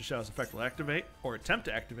 Chishao's effect will activate, or attempt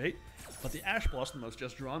to activate, but the Ash Blossom that was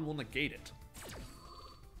just drawn will negate it.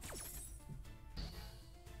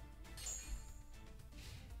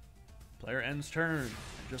 Player ends turn.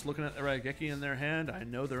 Just looking at the Raigeki in their hand, I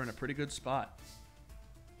know they're in a pretty good spot.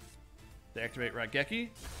 They activate Raigeki,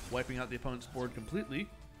 wiping out the opponent's board completely.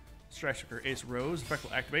 Sky Striker Ace Rose effect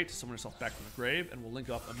will activate to summon herself back from the grave and will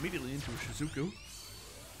link off immediately into Shizuku.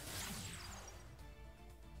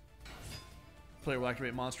 Player will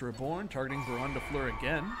activate Monster Reborn, targeting Baron de Fleur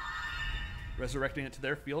again, resurrecting it to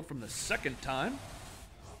their field from the second time.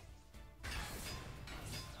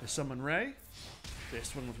 They summon Rei, they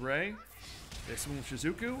swing with Rei, they swing with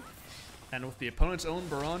Shizuku, and with the opponent's own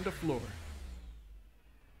Baron de Fleur.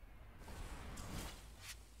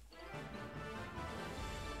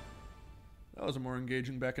 That was a more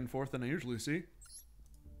engaging back and forth than I usually see.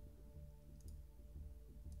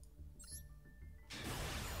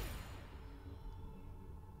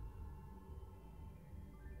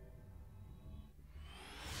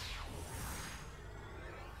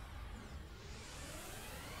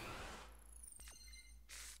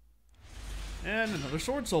 And another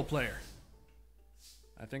Sword Soul player.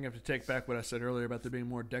 I think I have to take back what I said earlier about there being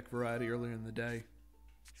more deck variety earlier in the day.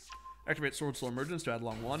 Activate Sword Soul Emergence to add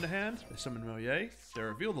Long Wand to hand. They summon Moye. They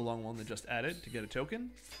reveal the Long Wand they just added to get a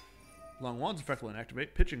token. Long Wand's effect will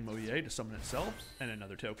activate, pitching Moye to summon itself and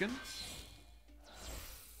another token.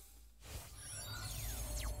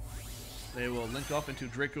 They will link off into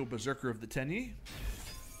Draco Berserker of the Tenyi.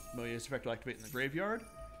 Moye's effect will activate in the graveyard.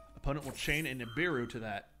 Opponent will chain a Nibiru to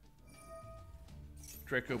that.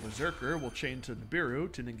 Draco Berserker will chain to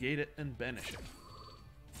Nibiru to negate it and banish it.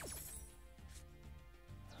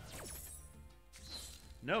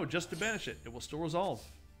 No, just to banish it. It will still resolve.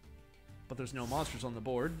 But there's no monsters on the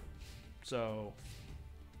board, so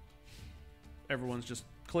everyone's just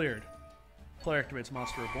cleared. Player activates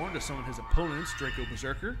Monster Reborn to summon his opponent's Draco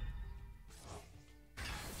Berserker.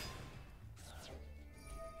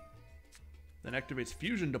 Then activates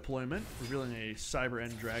Fusion Deployment, revealing a Cyber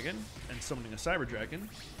End Dragon and summoning a Cyber Dragon.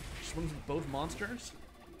 Swings with both monsters.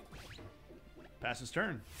 Passes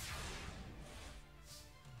turn.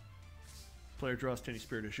 Player draws Tenyi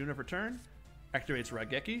Spirit Ashuna for turn. Activates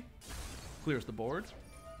Raigeki. Clears the board.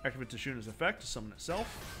 Activates Ashuna's effect to summon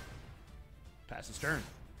itself. Passes turn.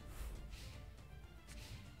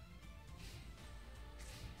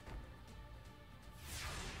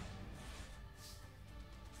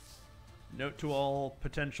 Note to all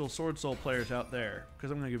potential Sword Soul players out there,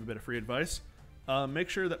 because I'm going to give a bit of free advice. Make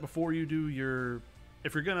sure that before you do your...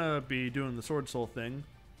 If you're going to be doing the Sword Soul thing,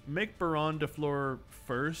 make Baron de Fleur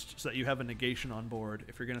first so that you have a negation on board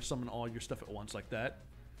if you're going to summon all your stuff at once like that.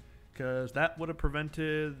 Because that would have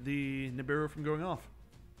prevented the Nibiru from going off.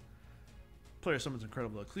 Player summons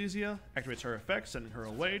Incredible Ecclesia, activates her effect, sending her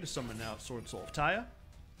away to summon out Sword Soul of Taya.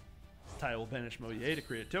 Taya will banish Moye to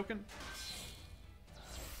create a token.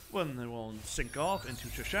 When they will sync off into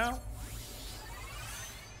Chishao.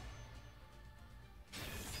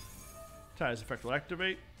 Taya's effect will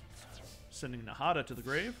activate, sending Nahada to the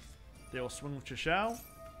grave. They will swing with Chishao,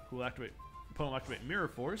 who will activate. Opponent will activate Mirror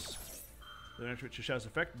Force. They will activate Chishao's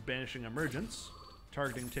effect, banishing Emergence,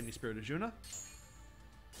 targeting Tenyi Spirit Ajuna.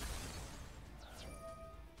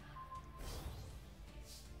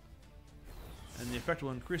 And the effect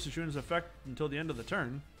will increase Ajuna's effect until the end of the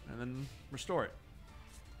turn, and then restore it.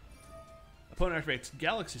 Opponent activates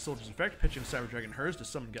Galaxy Soldier's effect, pitching Cyber Dragon Hers to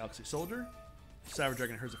summon Galaxy Soldier. Savage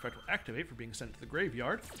Dragon and Herd's effect will activate for being sent to the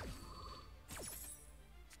graveyard.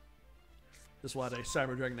 This will add a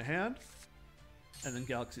Cyber Dragon to hand. And then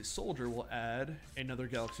Galaxy Soldier will add another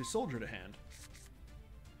Galaxy Soldier to hand.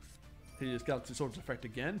 He uses Galaxy Soldier's effect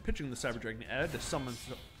again, pitching the Cyber Dragon to add to summon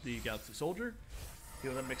the Galaxy Soldier. He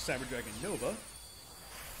will then make Cyber Dragon Nova.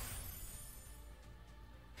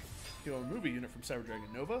 He will remove a unit from Cyber Dragon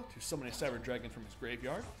Nova to summon a Cyber Dragon from his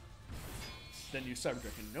graveyard. Then use Cyber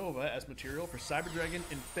Dragon Nova as material for Cyber Dragon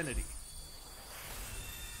Infinity.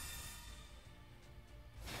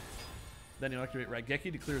 Then he'll activate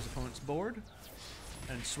Raigeki to clear his opponent's board,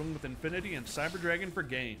 and swing with Infinity and Cyber Dragon for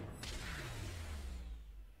game.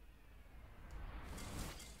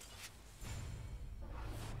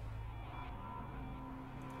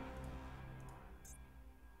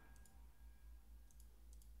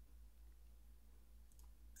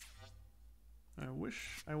 I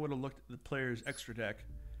wish I would have looked at the player's extra deck,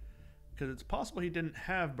 because it's possible he didn't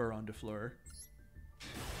have Baron de Fleur.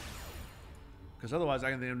 Because otherwise I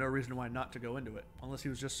can think of no reason why not to go into it, unless he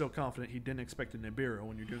was just so confident he didn't expect a Nibiru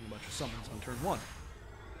when you're doing a bunch of summons on turn 1.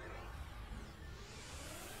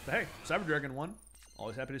 But hey, Cyber Dragon won.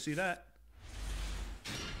 Always happy to see that.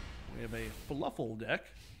 We have a Fluffle deck,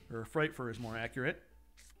 or Frightfur is more accurate.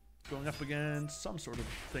 Going up against some sort of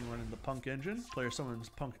thing running the Punk engine. Player summons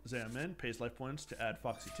Punk Xamin, pays life points to add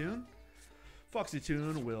Foxy Tune. Foxy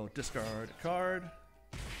Tune will discard a card.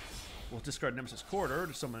 We'll discard Nemesis Corridor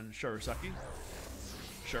to summon Shirakusai,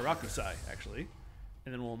 actually.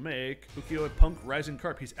 And then we'll make Ukiyo-e Punk Rising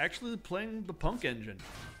Carp. He's actually playing the Punk engine.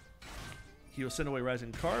 He will send away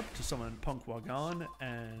Rising Carp to summon Punk Wagon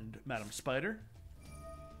and Madam Spider.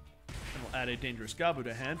 And we'll add a Dangerous Gabu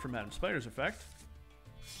to hand for Madam Spider's effect.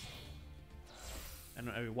 And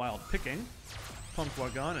a Wild Picking. Punk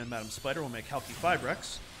Wagon and Madam Spider will make Halki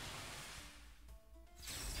Fibrex.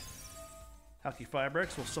 Halki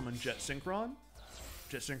Fibrex will summon Jet Synchron.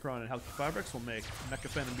 Jet Synchron and Halki Fibrex will make Mecha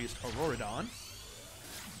Phantom Beast Auroradon.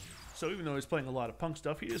 So even though he's playing a lot of Punk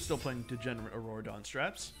stuff, he is still playing degenerate Auroradon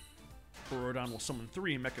strats. Auroradon will summon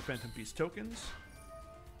 3 Mecha Phantom Beast tokens.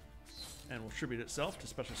 And will tribute itself to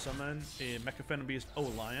special summon a Mecha Phantom Beast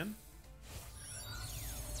O-Lion.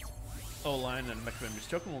 O-Lion and Mecha Phantom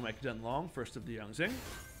Beast token will make Denlong, first of the Yangzing.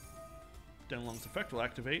 Denlong's effect will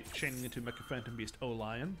activate, chaining into Mecha Phantom Beast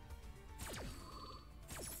O-Lion.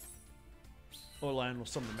 O-Lion will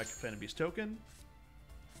summon the Mecha Phantom Beast token.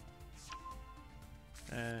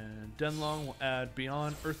 And Denlong will add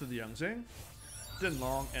Beyond Earth of the Yangzing.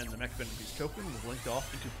 Denlong and the Mecha Phantom Beast token will link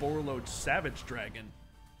off into Borreload Savage Dragon.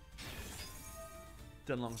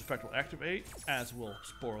 Denlong's effect will activate, as will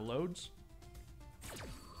Borreload's.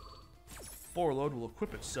 Borreload will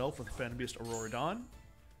equip itself with Phantom Beast Auroradon.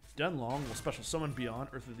 Denlong will special summon Beyond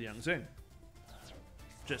Earth of the Yangzing.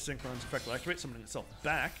 Jet Synchron's effect will activate, summoning itself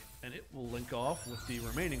back, and it will link off with the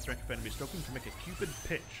remaining Mecha Phantom Beast token to make a Cupid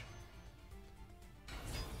Pitch.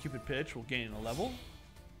 Cupid Pitch will gain a level,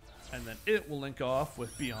 and then it will link off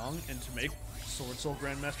with Byong and to make Sword Soul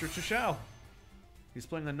Grandmaster Chishao. He's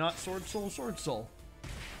playing a not Sword Soul Sword Soul.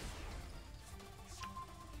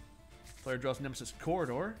 Player draws Nemesis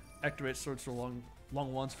Corridor, activates Sword Soul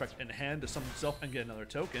Long One's effect in hand to summon himself and get another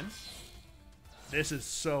token. This is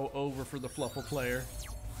so over for the Fluffle player.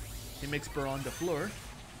 He makes Baron de Fleur.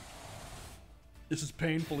 This is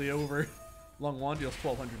painfully over. Long Wand deals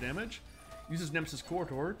 1200 damage. Uses Nemesis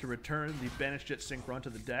Corridor to return the banished Jet Synchron to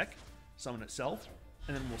the deck, summon itself,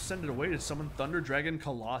 and then we'll send it away to summon Thunder Dragon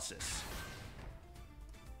Colossus.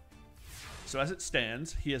 So as it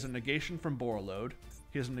stands, he has a negation from Borreload.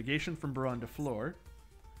 He has a negation from Baron de Fleur.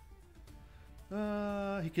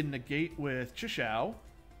 He can negate with Chishao,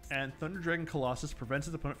 and Thunder Dragon Colossus prevents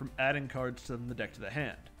his opponent from adding cards from the deck to the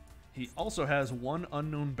hand. He also has 1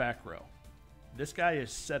 unknown back row. This guy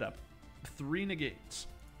is set up 3 negates.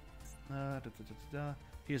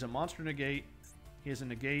 He has a monster negate, he has a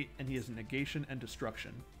negate, and he has a negation and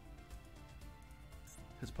destruction.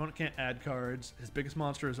 His opponent can't add cards, his biggest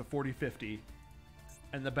monster is a 40-50,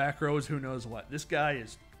 and the back row is who knows what. This guy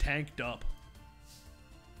is tanked up.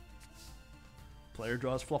 Player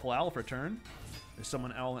draws Fluffle Owl for turn. They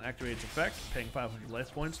summon Owl and activate its effect, paying 500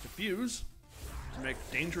 life points to fuse to make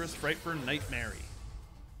Dangerous Frightfur Nightmare.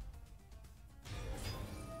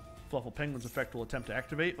 Fluffle Penguin's effect will attempt to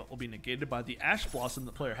activate, but will be negated by the Ash Blossom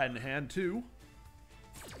the player had in hand too.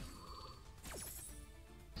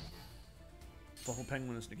 Fluffle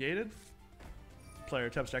Penguin is negated. Player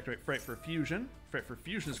attempts to activate Frightfur Fusion. Frightfur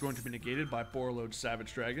Fusion is going to be negated by Borreload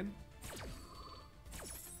Savage Dragon.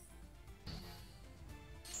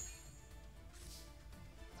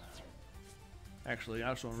 Actually,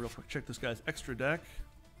 I just want to real quick check this guy's extra deck.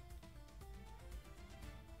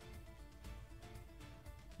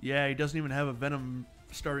 Yeah, he doesn't even have a Venom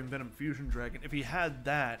starting Venom Fusion Dragon. If he had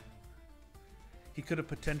that, he could have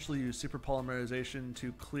potentially used Super Polymerization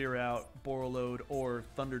to clear out Borreload or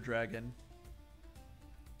Thunder Dragon.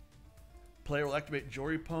 Player will activate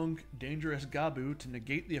Jorypunk Dangerous Gabu to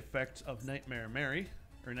negate the effects of Nightmare Mary,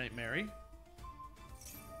 or Night Mary.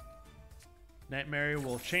 Night Mary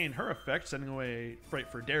will chain her effect, sending away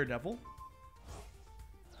Fright for Daredevil.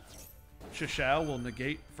 Shishao will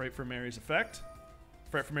negate Fright for Mary's effect.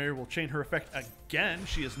 Fright for Mary will chain her effect again.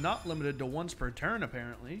 She is not limited to once per turn,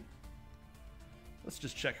 apparently. Let's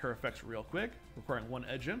just check her effects real quick. Requiring 1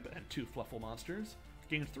 Edge Imp and 2 Fluffle monsters.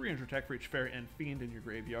 Gain 300 attack for each fairy and fiend in your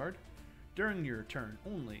graveyard. During your turn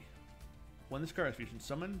only. When this card is fusion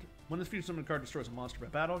summoned, when this fusion summoned card destroys a monster by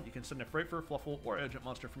battle, you can send a Fright for, Fluffle, or Edge Imp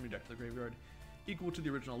monster from your deck to the graveyard, equal to the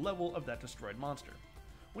original level of that destroyed monster.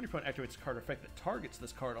 When your opponent activates a card effect that targets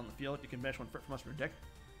this card on the field, you can banish 1 Fright for monster from your deck.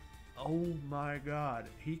 Oh my god,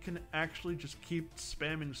 he can actually just keep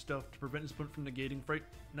spamming stuff to prevent his opponent from negating Fright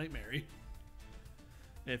Nightmare.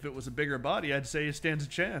 If it was a bigger body, I'd say he stands a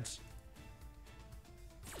chance.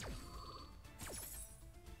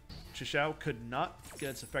 Shishao could not get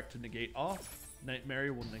its effect to negate off.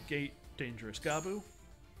 Nightmare will negate Dangerous Gabu,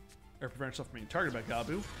 or prevent herself from being targeted by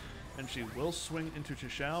Gabu, and she will swing into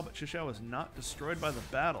Shishao, but Shishao is not destroyed by the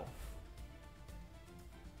battle.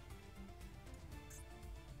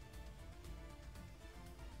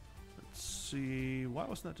 Let's see, why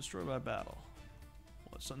was that destroyed by battle?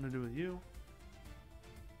 What, something to do with you?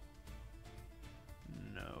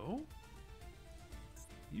 No.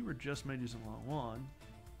 You were just made using long one.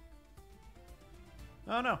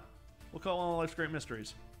 Oh no. We'll call one of life's great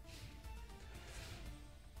mysteries.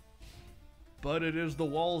 But it is the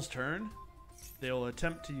Wall's turn. They will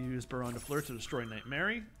attempt to use Baron de Fleur to destroy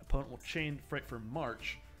Nightmare. Opponent will chain Fright for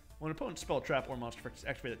March. When an opponent's spell, trap, or monster effect is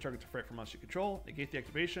activated that targets a Fright for monster you control, negate the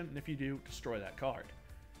activation, and if you do, destroy that card.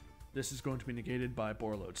 This is going to be negated by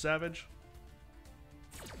Borreload Savage.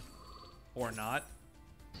 Or not.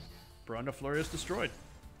 Baron de Fleur is destroyed.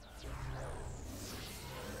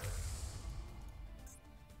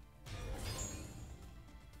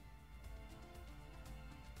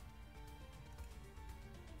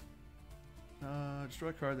 Destroy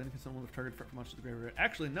a card, then you can summon one with target Fright for monster to the graveyard.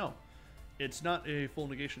 Actually, no. It's not a full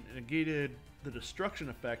negation. It negated the destruction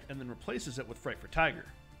effect and then replaces it with Fright for Tiger,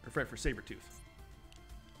 or Fright for Sabretooth.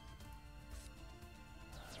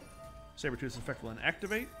 Sabretooth's effect will then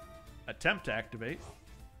activate, attempt to activate.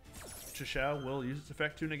 Shishao will use its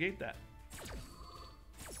effect to negate that.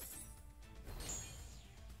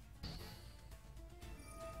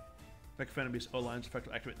 Mechaphanobie's O-Lion's effect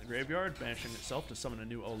will activate in the graveyard, banishing itself to summon a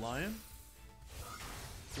new O-Lion.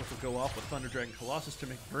 Which will go off with Thunder Dragon Colossus to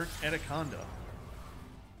make Vert Anaconda.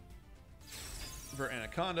 Vert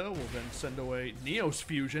Anaconda will then send away Neos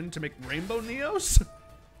Fusion to make Rainbow Neos?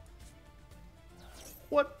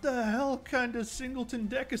 What the hell kind of singleton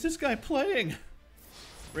deck is this guy playing?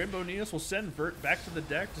 Rainbow Neos will send Vert back to the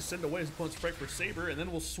deck to send away his opponent's Fright for Saber, and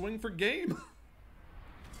then we'll swing for game.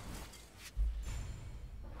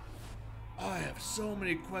 I have so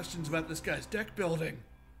many questions about this guy's deck building.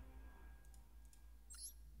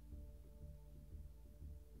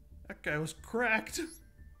 That guy was cracked.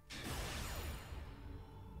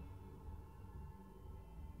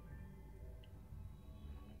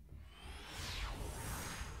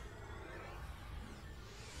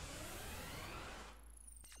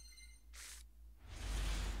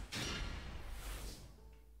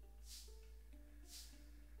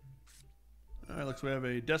 Alright, looks like we have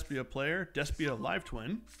a Despia player. Despia Live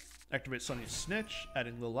Twin. Activate Sunny's Snitch,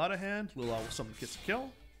 adding Lila to hand. Lila will summon Kiss a Kill.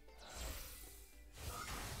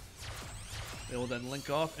 They will then link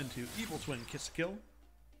off into Evil Twin Kiss a Kill.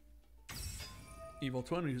 Evil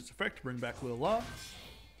Twin will use its effect to bring back Lil La.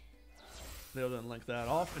 They'll then link that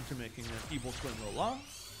off into making an Evil Twin Lil La.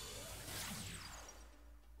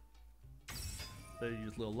 They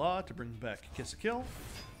use Lil La to bring back Kiss a Kill.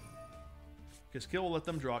 Kiss a Kill will let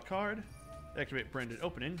them draw a card. They activate Branded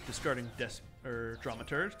Opening, discarding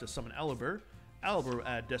Dramaturge to summon Alibur. Alibur will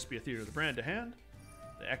add Despia Theater of the Brand to hand.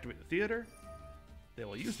 They activate the Theater. They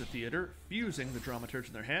will use the Theater, fusing the Dramaturge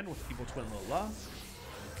in their hand with Evil Twin Lil La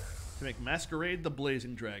to make Masquerade the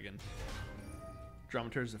Blazing Dragon.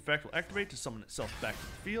 Dramaturge's effect will activate to summon itself back to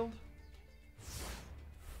the field.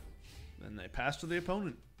 Then they pass to the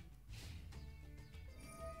opponent.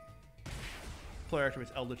 Player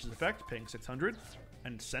activates Eldritch's effect, paying 600,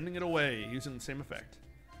 and sending it away using the same effect.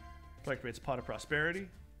 Player activates Pot of Prosperity,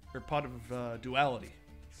 or Pot of Duality.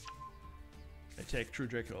 They take True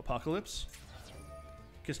Draco Apocalypse.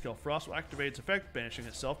 Kiss Kill Frost will activate its effect, banishing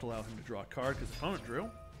itself to allow him to draw a card because the opponent drew.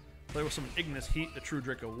 Player will summon Ignis Heat, the True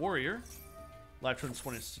Draco Warrior. Life turn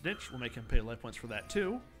 20 Snitch will make him pay life points for that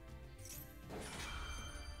too.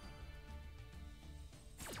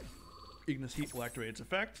 Ignis Heat will activate its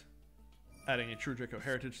effect, adding a True Draco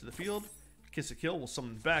Heritage to the field. Kiss a Kill will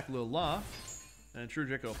summon back Lil La, and True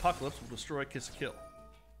Draco Apocalypse will destroy Kiss a Kill.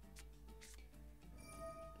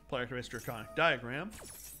 Player activates Draconic Diagram.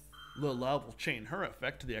 Lil La will chain her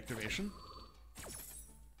effect to the activation.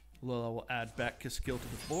 Lil La will add back Kiss a Kill to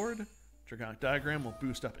the board. Draconic Diagram will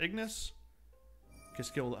boost up Ignis. Kiss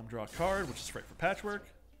a Kill will let him draw a card, which is Fright for Patchwork.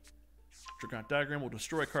 Draconic Diagram will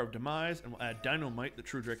destroy a card of Demise and will add Dynamite, the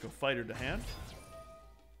True Draco Fighter, to hand.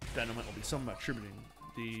 Dynamite will be summoned by attributing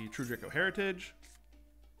the True Draco Heritage.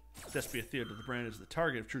 Despia Theater to the brand is the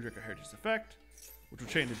target of True Draco Heritage's effect, which will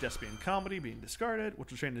chain to Despian Comedy being discarded, which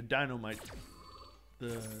will chain to Dynamite,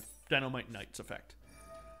 the Dynamite Knight's effect.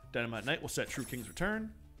 Dynamite Knight will set True King's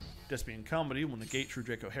Return. Despian Comedy will negate True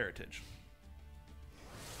Draco Heritage.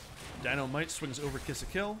 Dynamite swings over Kiss a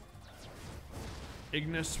Kill.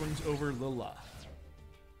 Ignis swings over Lil La.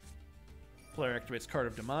 Player activates Card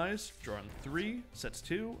of Demise, drawing 3, sets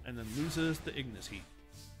 2, and then loses the Ignis Heat.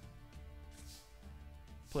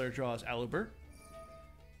 Player draws Aluber.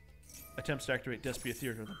 Attempts to activate Despia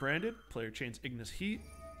Theater of the Branded. Player chains Ignis Heat,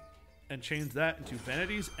 and chains that into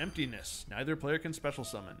Vanity's Emptiness. Neither player can special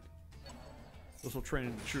summon. This will train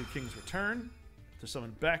into True King's Return to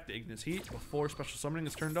summon back the Ignis Heat before special summoning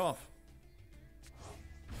is turned off.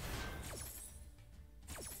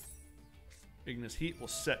 Ignis Heat will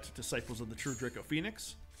set Disciples of the True Draco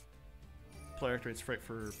Phoenix. Player activates Fright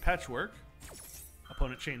for Patchwork.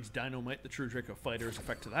 Opponent chains Dynamite, the True Draco Fighter's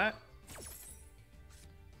effect to that.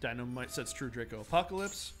 Dynamite sets True Draco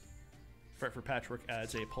Apocalypse. Fright for Patchwork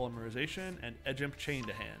adds a Polymerization and Edge Imp Chain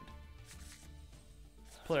to hand.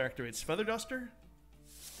 Player activates Feather Duster.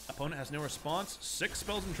 Opponent has no response. 6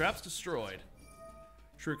 spells and traps destroyed.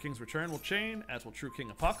 True King's Return will chain, as will True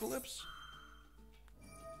King Apocalypse.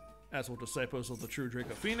 As will Disciples of the True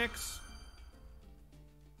Draco Phoenix.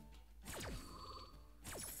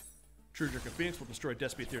 True Draco Phoenix will destroy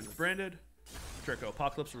Despia Theater of the Branded. Draco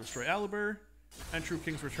Apocalypse will destroy Aluber. And True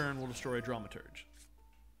King's Return will destroy Dramaturge.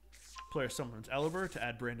 Player summons Aluber to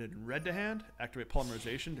add Branded in red to hand. Activate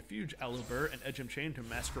Polymerization to fuge Aluber and Edge Him Chain to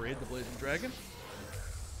Masquerade the Blazing Dragon.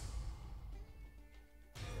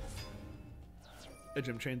 Edge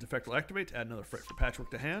Him Chain's effect will activate to add another Fright for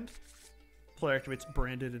Patchwork to hand. Player activates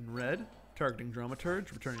Branded in red, targeting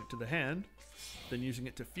Dramaturge, returning it to the hand, then using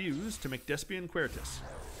it to fuse to make Despian Quertus.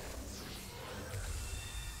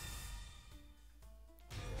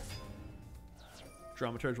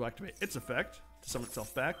 Dramaturge will activate its effect to summon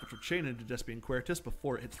itself back, which will chain into Despian Quertus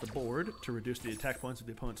before it hits the board to reduce the attack points of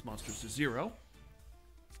the opponent's monsters to 0.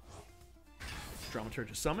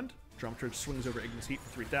 Dramaturge is summoned. Dramaturge swings over Ignis Heat for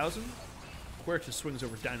 3,000. Quertus swings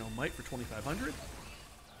over Dynamite for 2,500.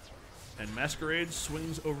 And Masquerade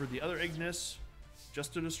swings over the other Ignis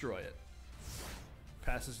just to destroy it.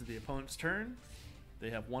 Passes to the opponent's turn. They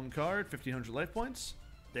have 1 card, 1,500 life points.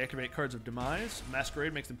 They activate Cards of Demise.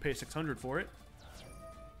 Masquerade makes them pay 600 for it.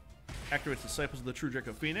 Activates Disciples of the True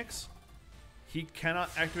Draco Phoenix. He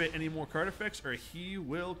cannot activate any more card effects or he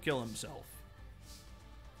will kill himself.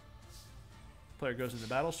 Player goes into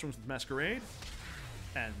battle, swings with Masquerade,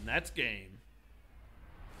 and that's game.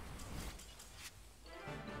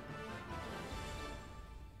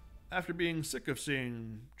 After being sick of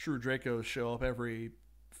seeing True Dracos show up every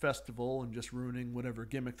festival and just ruining whatever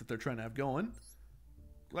gimmick that they're trying to have going,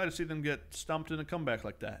 glad to see them get stomped in a comeback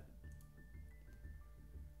like that.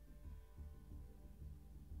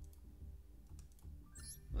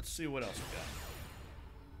 Let's see what else we got.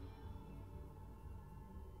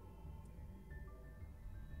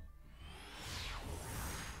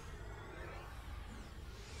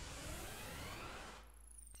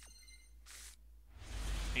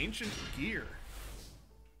 Ancient Gear.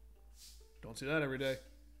 Don't see that every day.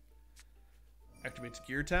 Activates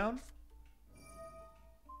Gear Town.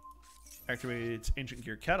 Activates Ancient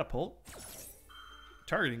Gear Catapult.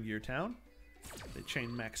 Targeting Gear Town. They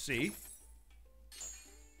chain Max C.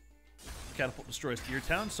 Catapult destroys Gear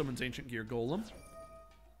Town, summons Ancient Gear Golem.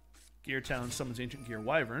 Gear Town summons Ancient Gear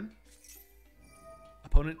Wyvern.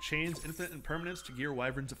 Opponent chains Infinite Impermanence to Gear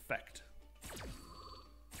Wyvern's effect.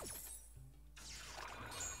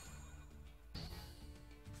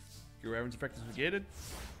 Gear Wyvern's effect is negated.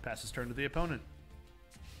 Passes turn to the opponent.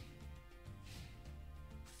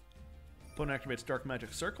 Opponent activates Dark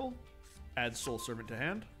Magic Circle. Adds Soul Servant to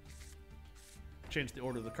hand. Change the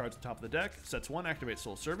order of the cards at the top of the deck. Sets 1, activates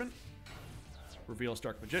Soul Servant. Reveals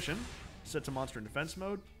Dark Magician. Sets a monster in defense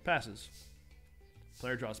mode. Passes.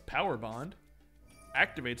 Player draws Power Bond.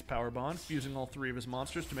 activates Power Bond, fusing all 3 of his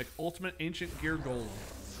monsters to make Ultimate Ancient Gear Golem.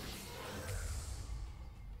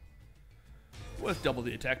 With double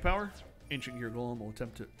the attack power, Ancient Gear Golem will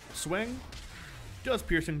attempt to swing. Does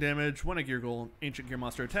piercing damage. When a Gear Golem Ancient Gear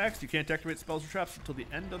monster attacks, you can't activate spells or traps until the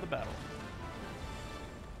end of the battle.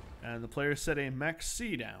 And the player set a max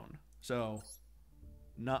C down, so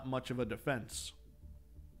not much of a defense.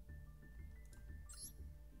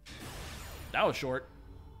 That was short.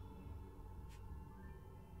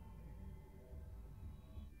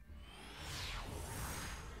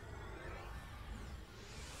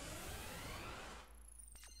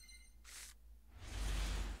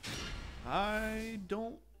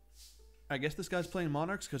 I guess this guy's playing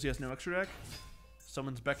Monarchs because he has no extra deck.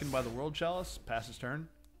 Someone's beckoned by the World Chalice. Pass his turn.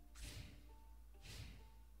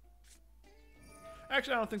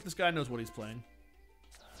 Actually, I don't think this guy knows what he's playing.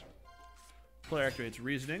 Player activates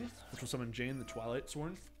Reasoning, which will summon Jane the Twilight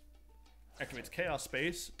Sworn. Activates Chaos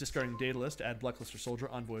Space, discarding Daedalus to add Blacklist or Soldier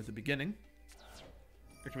Envoy at the beginning.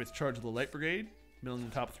 Activates Charge of the Light Brigade, milling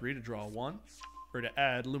the top 3 to draw 1, or to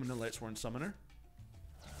add Lumina Lightsworn Summoner.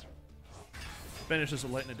 Banishes a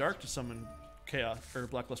Light in the Dark to summon Chaos or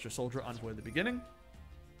Blackluster Soldier Envoy at the beginning.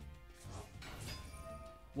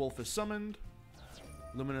 Wolf is summoned.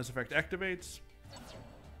 Lumina's effect activates,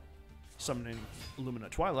 summoning Lumina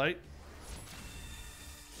Twilight.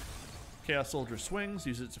 Chaos Soldier swings,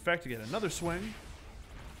 uses its effect to get another swing.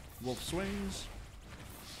 Wolf swings.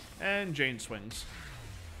 And Jane swings.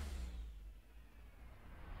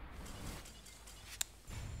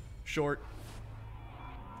 Short.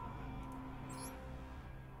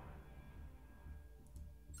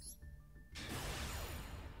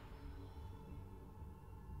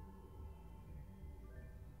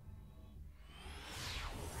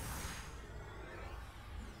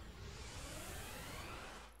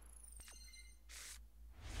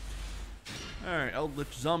 Alright,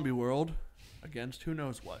 Eldritch Zombie World against who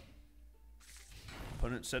knows what.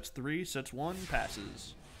 Opponent sets 3, sets 1,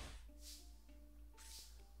 passes.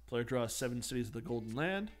 Player draws 7 Cities of the Golden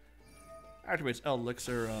Land. Activates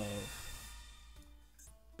Elixir of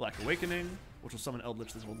Black Awakening, which will summon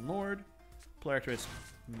Eldritch the Golden Lord. Player activates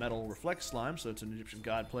Metal Reflect Slime, so it's an Egyptian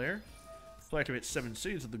god player. Player activates 7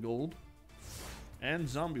 Cities of the Gold. And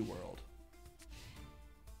Zombie World.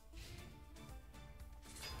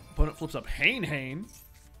 Opponent flips up Hain, and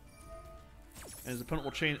his opponent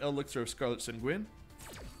will chain Elixir of Scarlet Sanguine.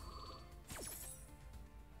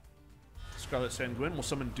 Scarlet Sanguine will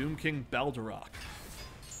summon Doom King Baldarok.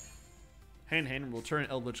 Hain will return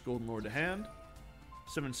Eldritch Golden Lord to hand.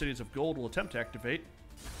 7 Cities of Gold will attempt to activate.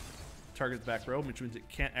 Target the back row, which means it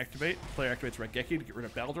can't activate. Player activates Raigeki to get rid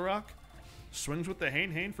of Baldarok. Swings with the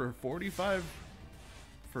Hain for 45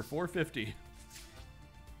 for 450.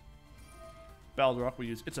 Baldarok will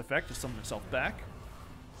use its effect to summon itself back.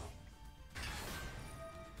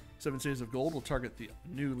 7 Cities of Gold will target the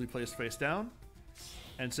newly placed face down.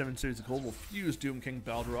 And 7 Cities of Gold will fuse Doom King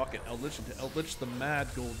Baldarok and Eldritch into Eldritch the Mad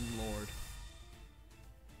Golden Lord.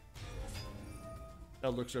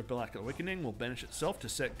 Elixir of Black Awakening will banish itself to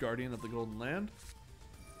set Guardian of the Golden Land.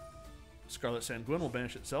 Scarlet Sanguine will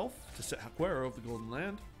banish itself to set Haquero of the Golden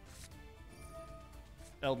Land.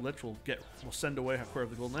 Eldritch will send away Haquero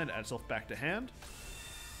of the Golden Land to add itself back to hand.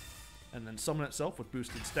 And then summon itself with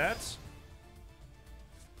boosted stats.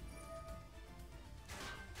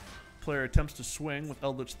 Player attempts to swing with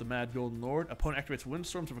Eldritch the Mad Golden Lord. Opponent activates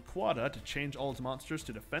Windstorms of Aquata to change all its monsters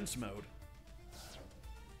to defense mode.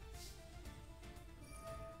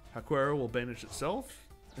 Haquero will banish itself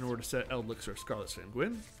in order to set Elixir of Scarlet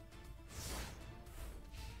Sanguine.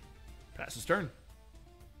 Pass his turn.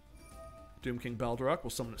 Doom King Baldarok will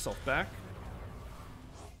summon itself back.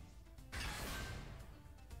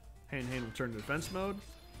 Hain will turn to defense mode.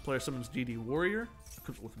 Player summons DD Warrior,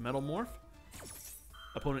 equipped with Metal Morph.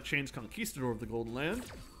 Opponent chains Conquistador of the Golden Land.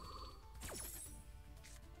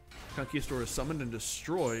 Conquistador is summoned and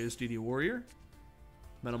destroys DD Warrior.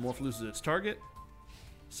 Metal Morph loses its target.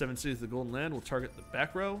 7 Cities of the Golden Land will target the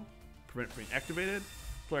back row, prevent it from being activated.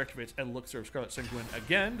 Player activates Elixir of Scarlet Sanguine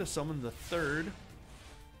again to summon the third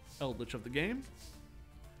Eldritch of the game.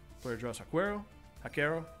 Player draws Haquero.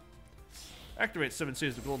 Activates 7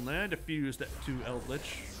 Cities of the Golden Land to fuse that to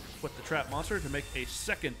Eldritch with the trap monster to make a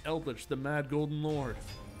second Eldritch, the Mad Golden Lord.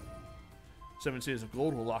 7 Cities of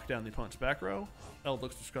Gold will lock down the opponent's back row.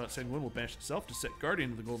 Eldritch of Scarlet Sanguine will banish itself to set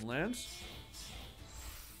Guardian of the Golden Lands.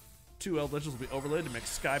 2 Eldritches will be overlaid to make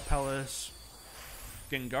Sky Palace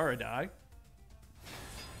Gengaradai.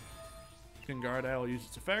 Gengaradai will use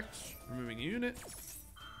its effect, removing a unit,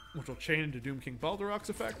 which will chain into Doom King Baldarok's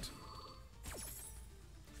effect.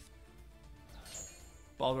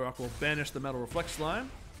 Balrog will banish the Metal Reflect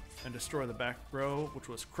Slime and destroy the back row, which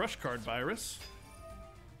was Crush Card Virus.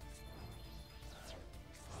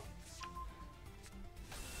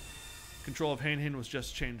 Control of Hain was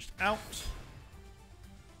just changed out.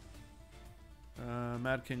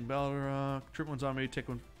 Mad King Balrog. Trip one's army, take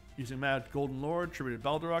one using Mad Golden Lord, tributed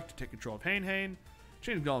Balrog to take control of Hain.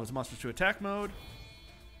 Change all of his monsters to attack mode.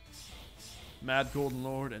 Mad Golden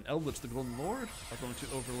Lord and Eldritch the Golden Lord are going to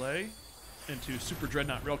overlay into Super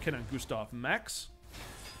Dreadnought Railkin and Gustav Max.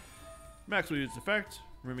 Max will use its effect,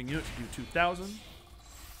 removing unit to do 2,000.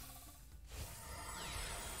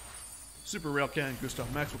 Super Railkin and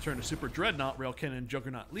Gustav Max will turn to Super Dreadnought Railkin and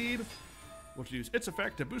Juggernaut Lead, which will use its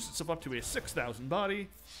effect to boost itself up to a 6,000 body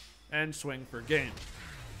and swing for game.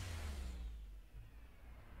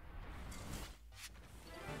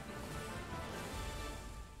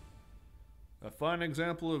 A fine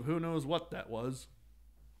example of who knows what that was.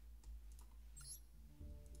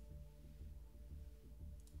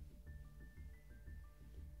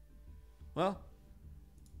 Well,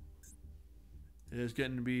 it is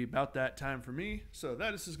getting to be about that time for me, so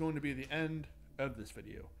that is going to be the end of this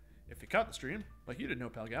video. If you caught the stream, like you didn't know,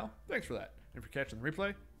 pal gal, thanks for that. And if you're catching the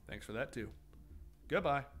replay, thanks for that too.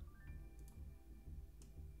 Goodbye.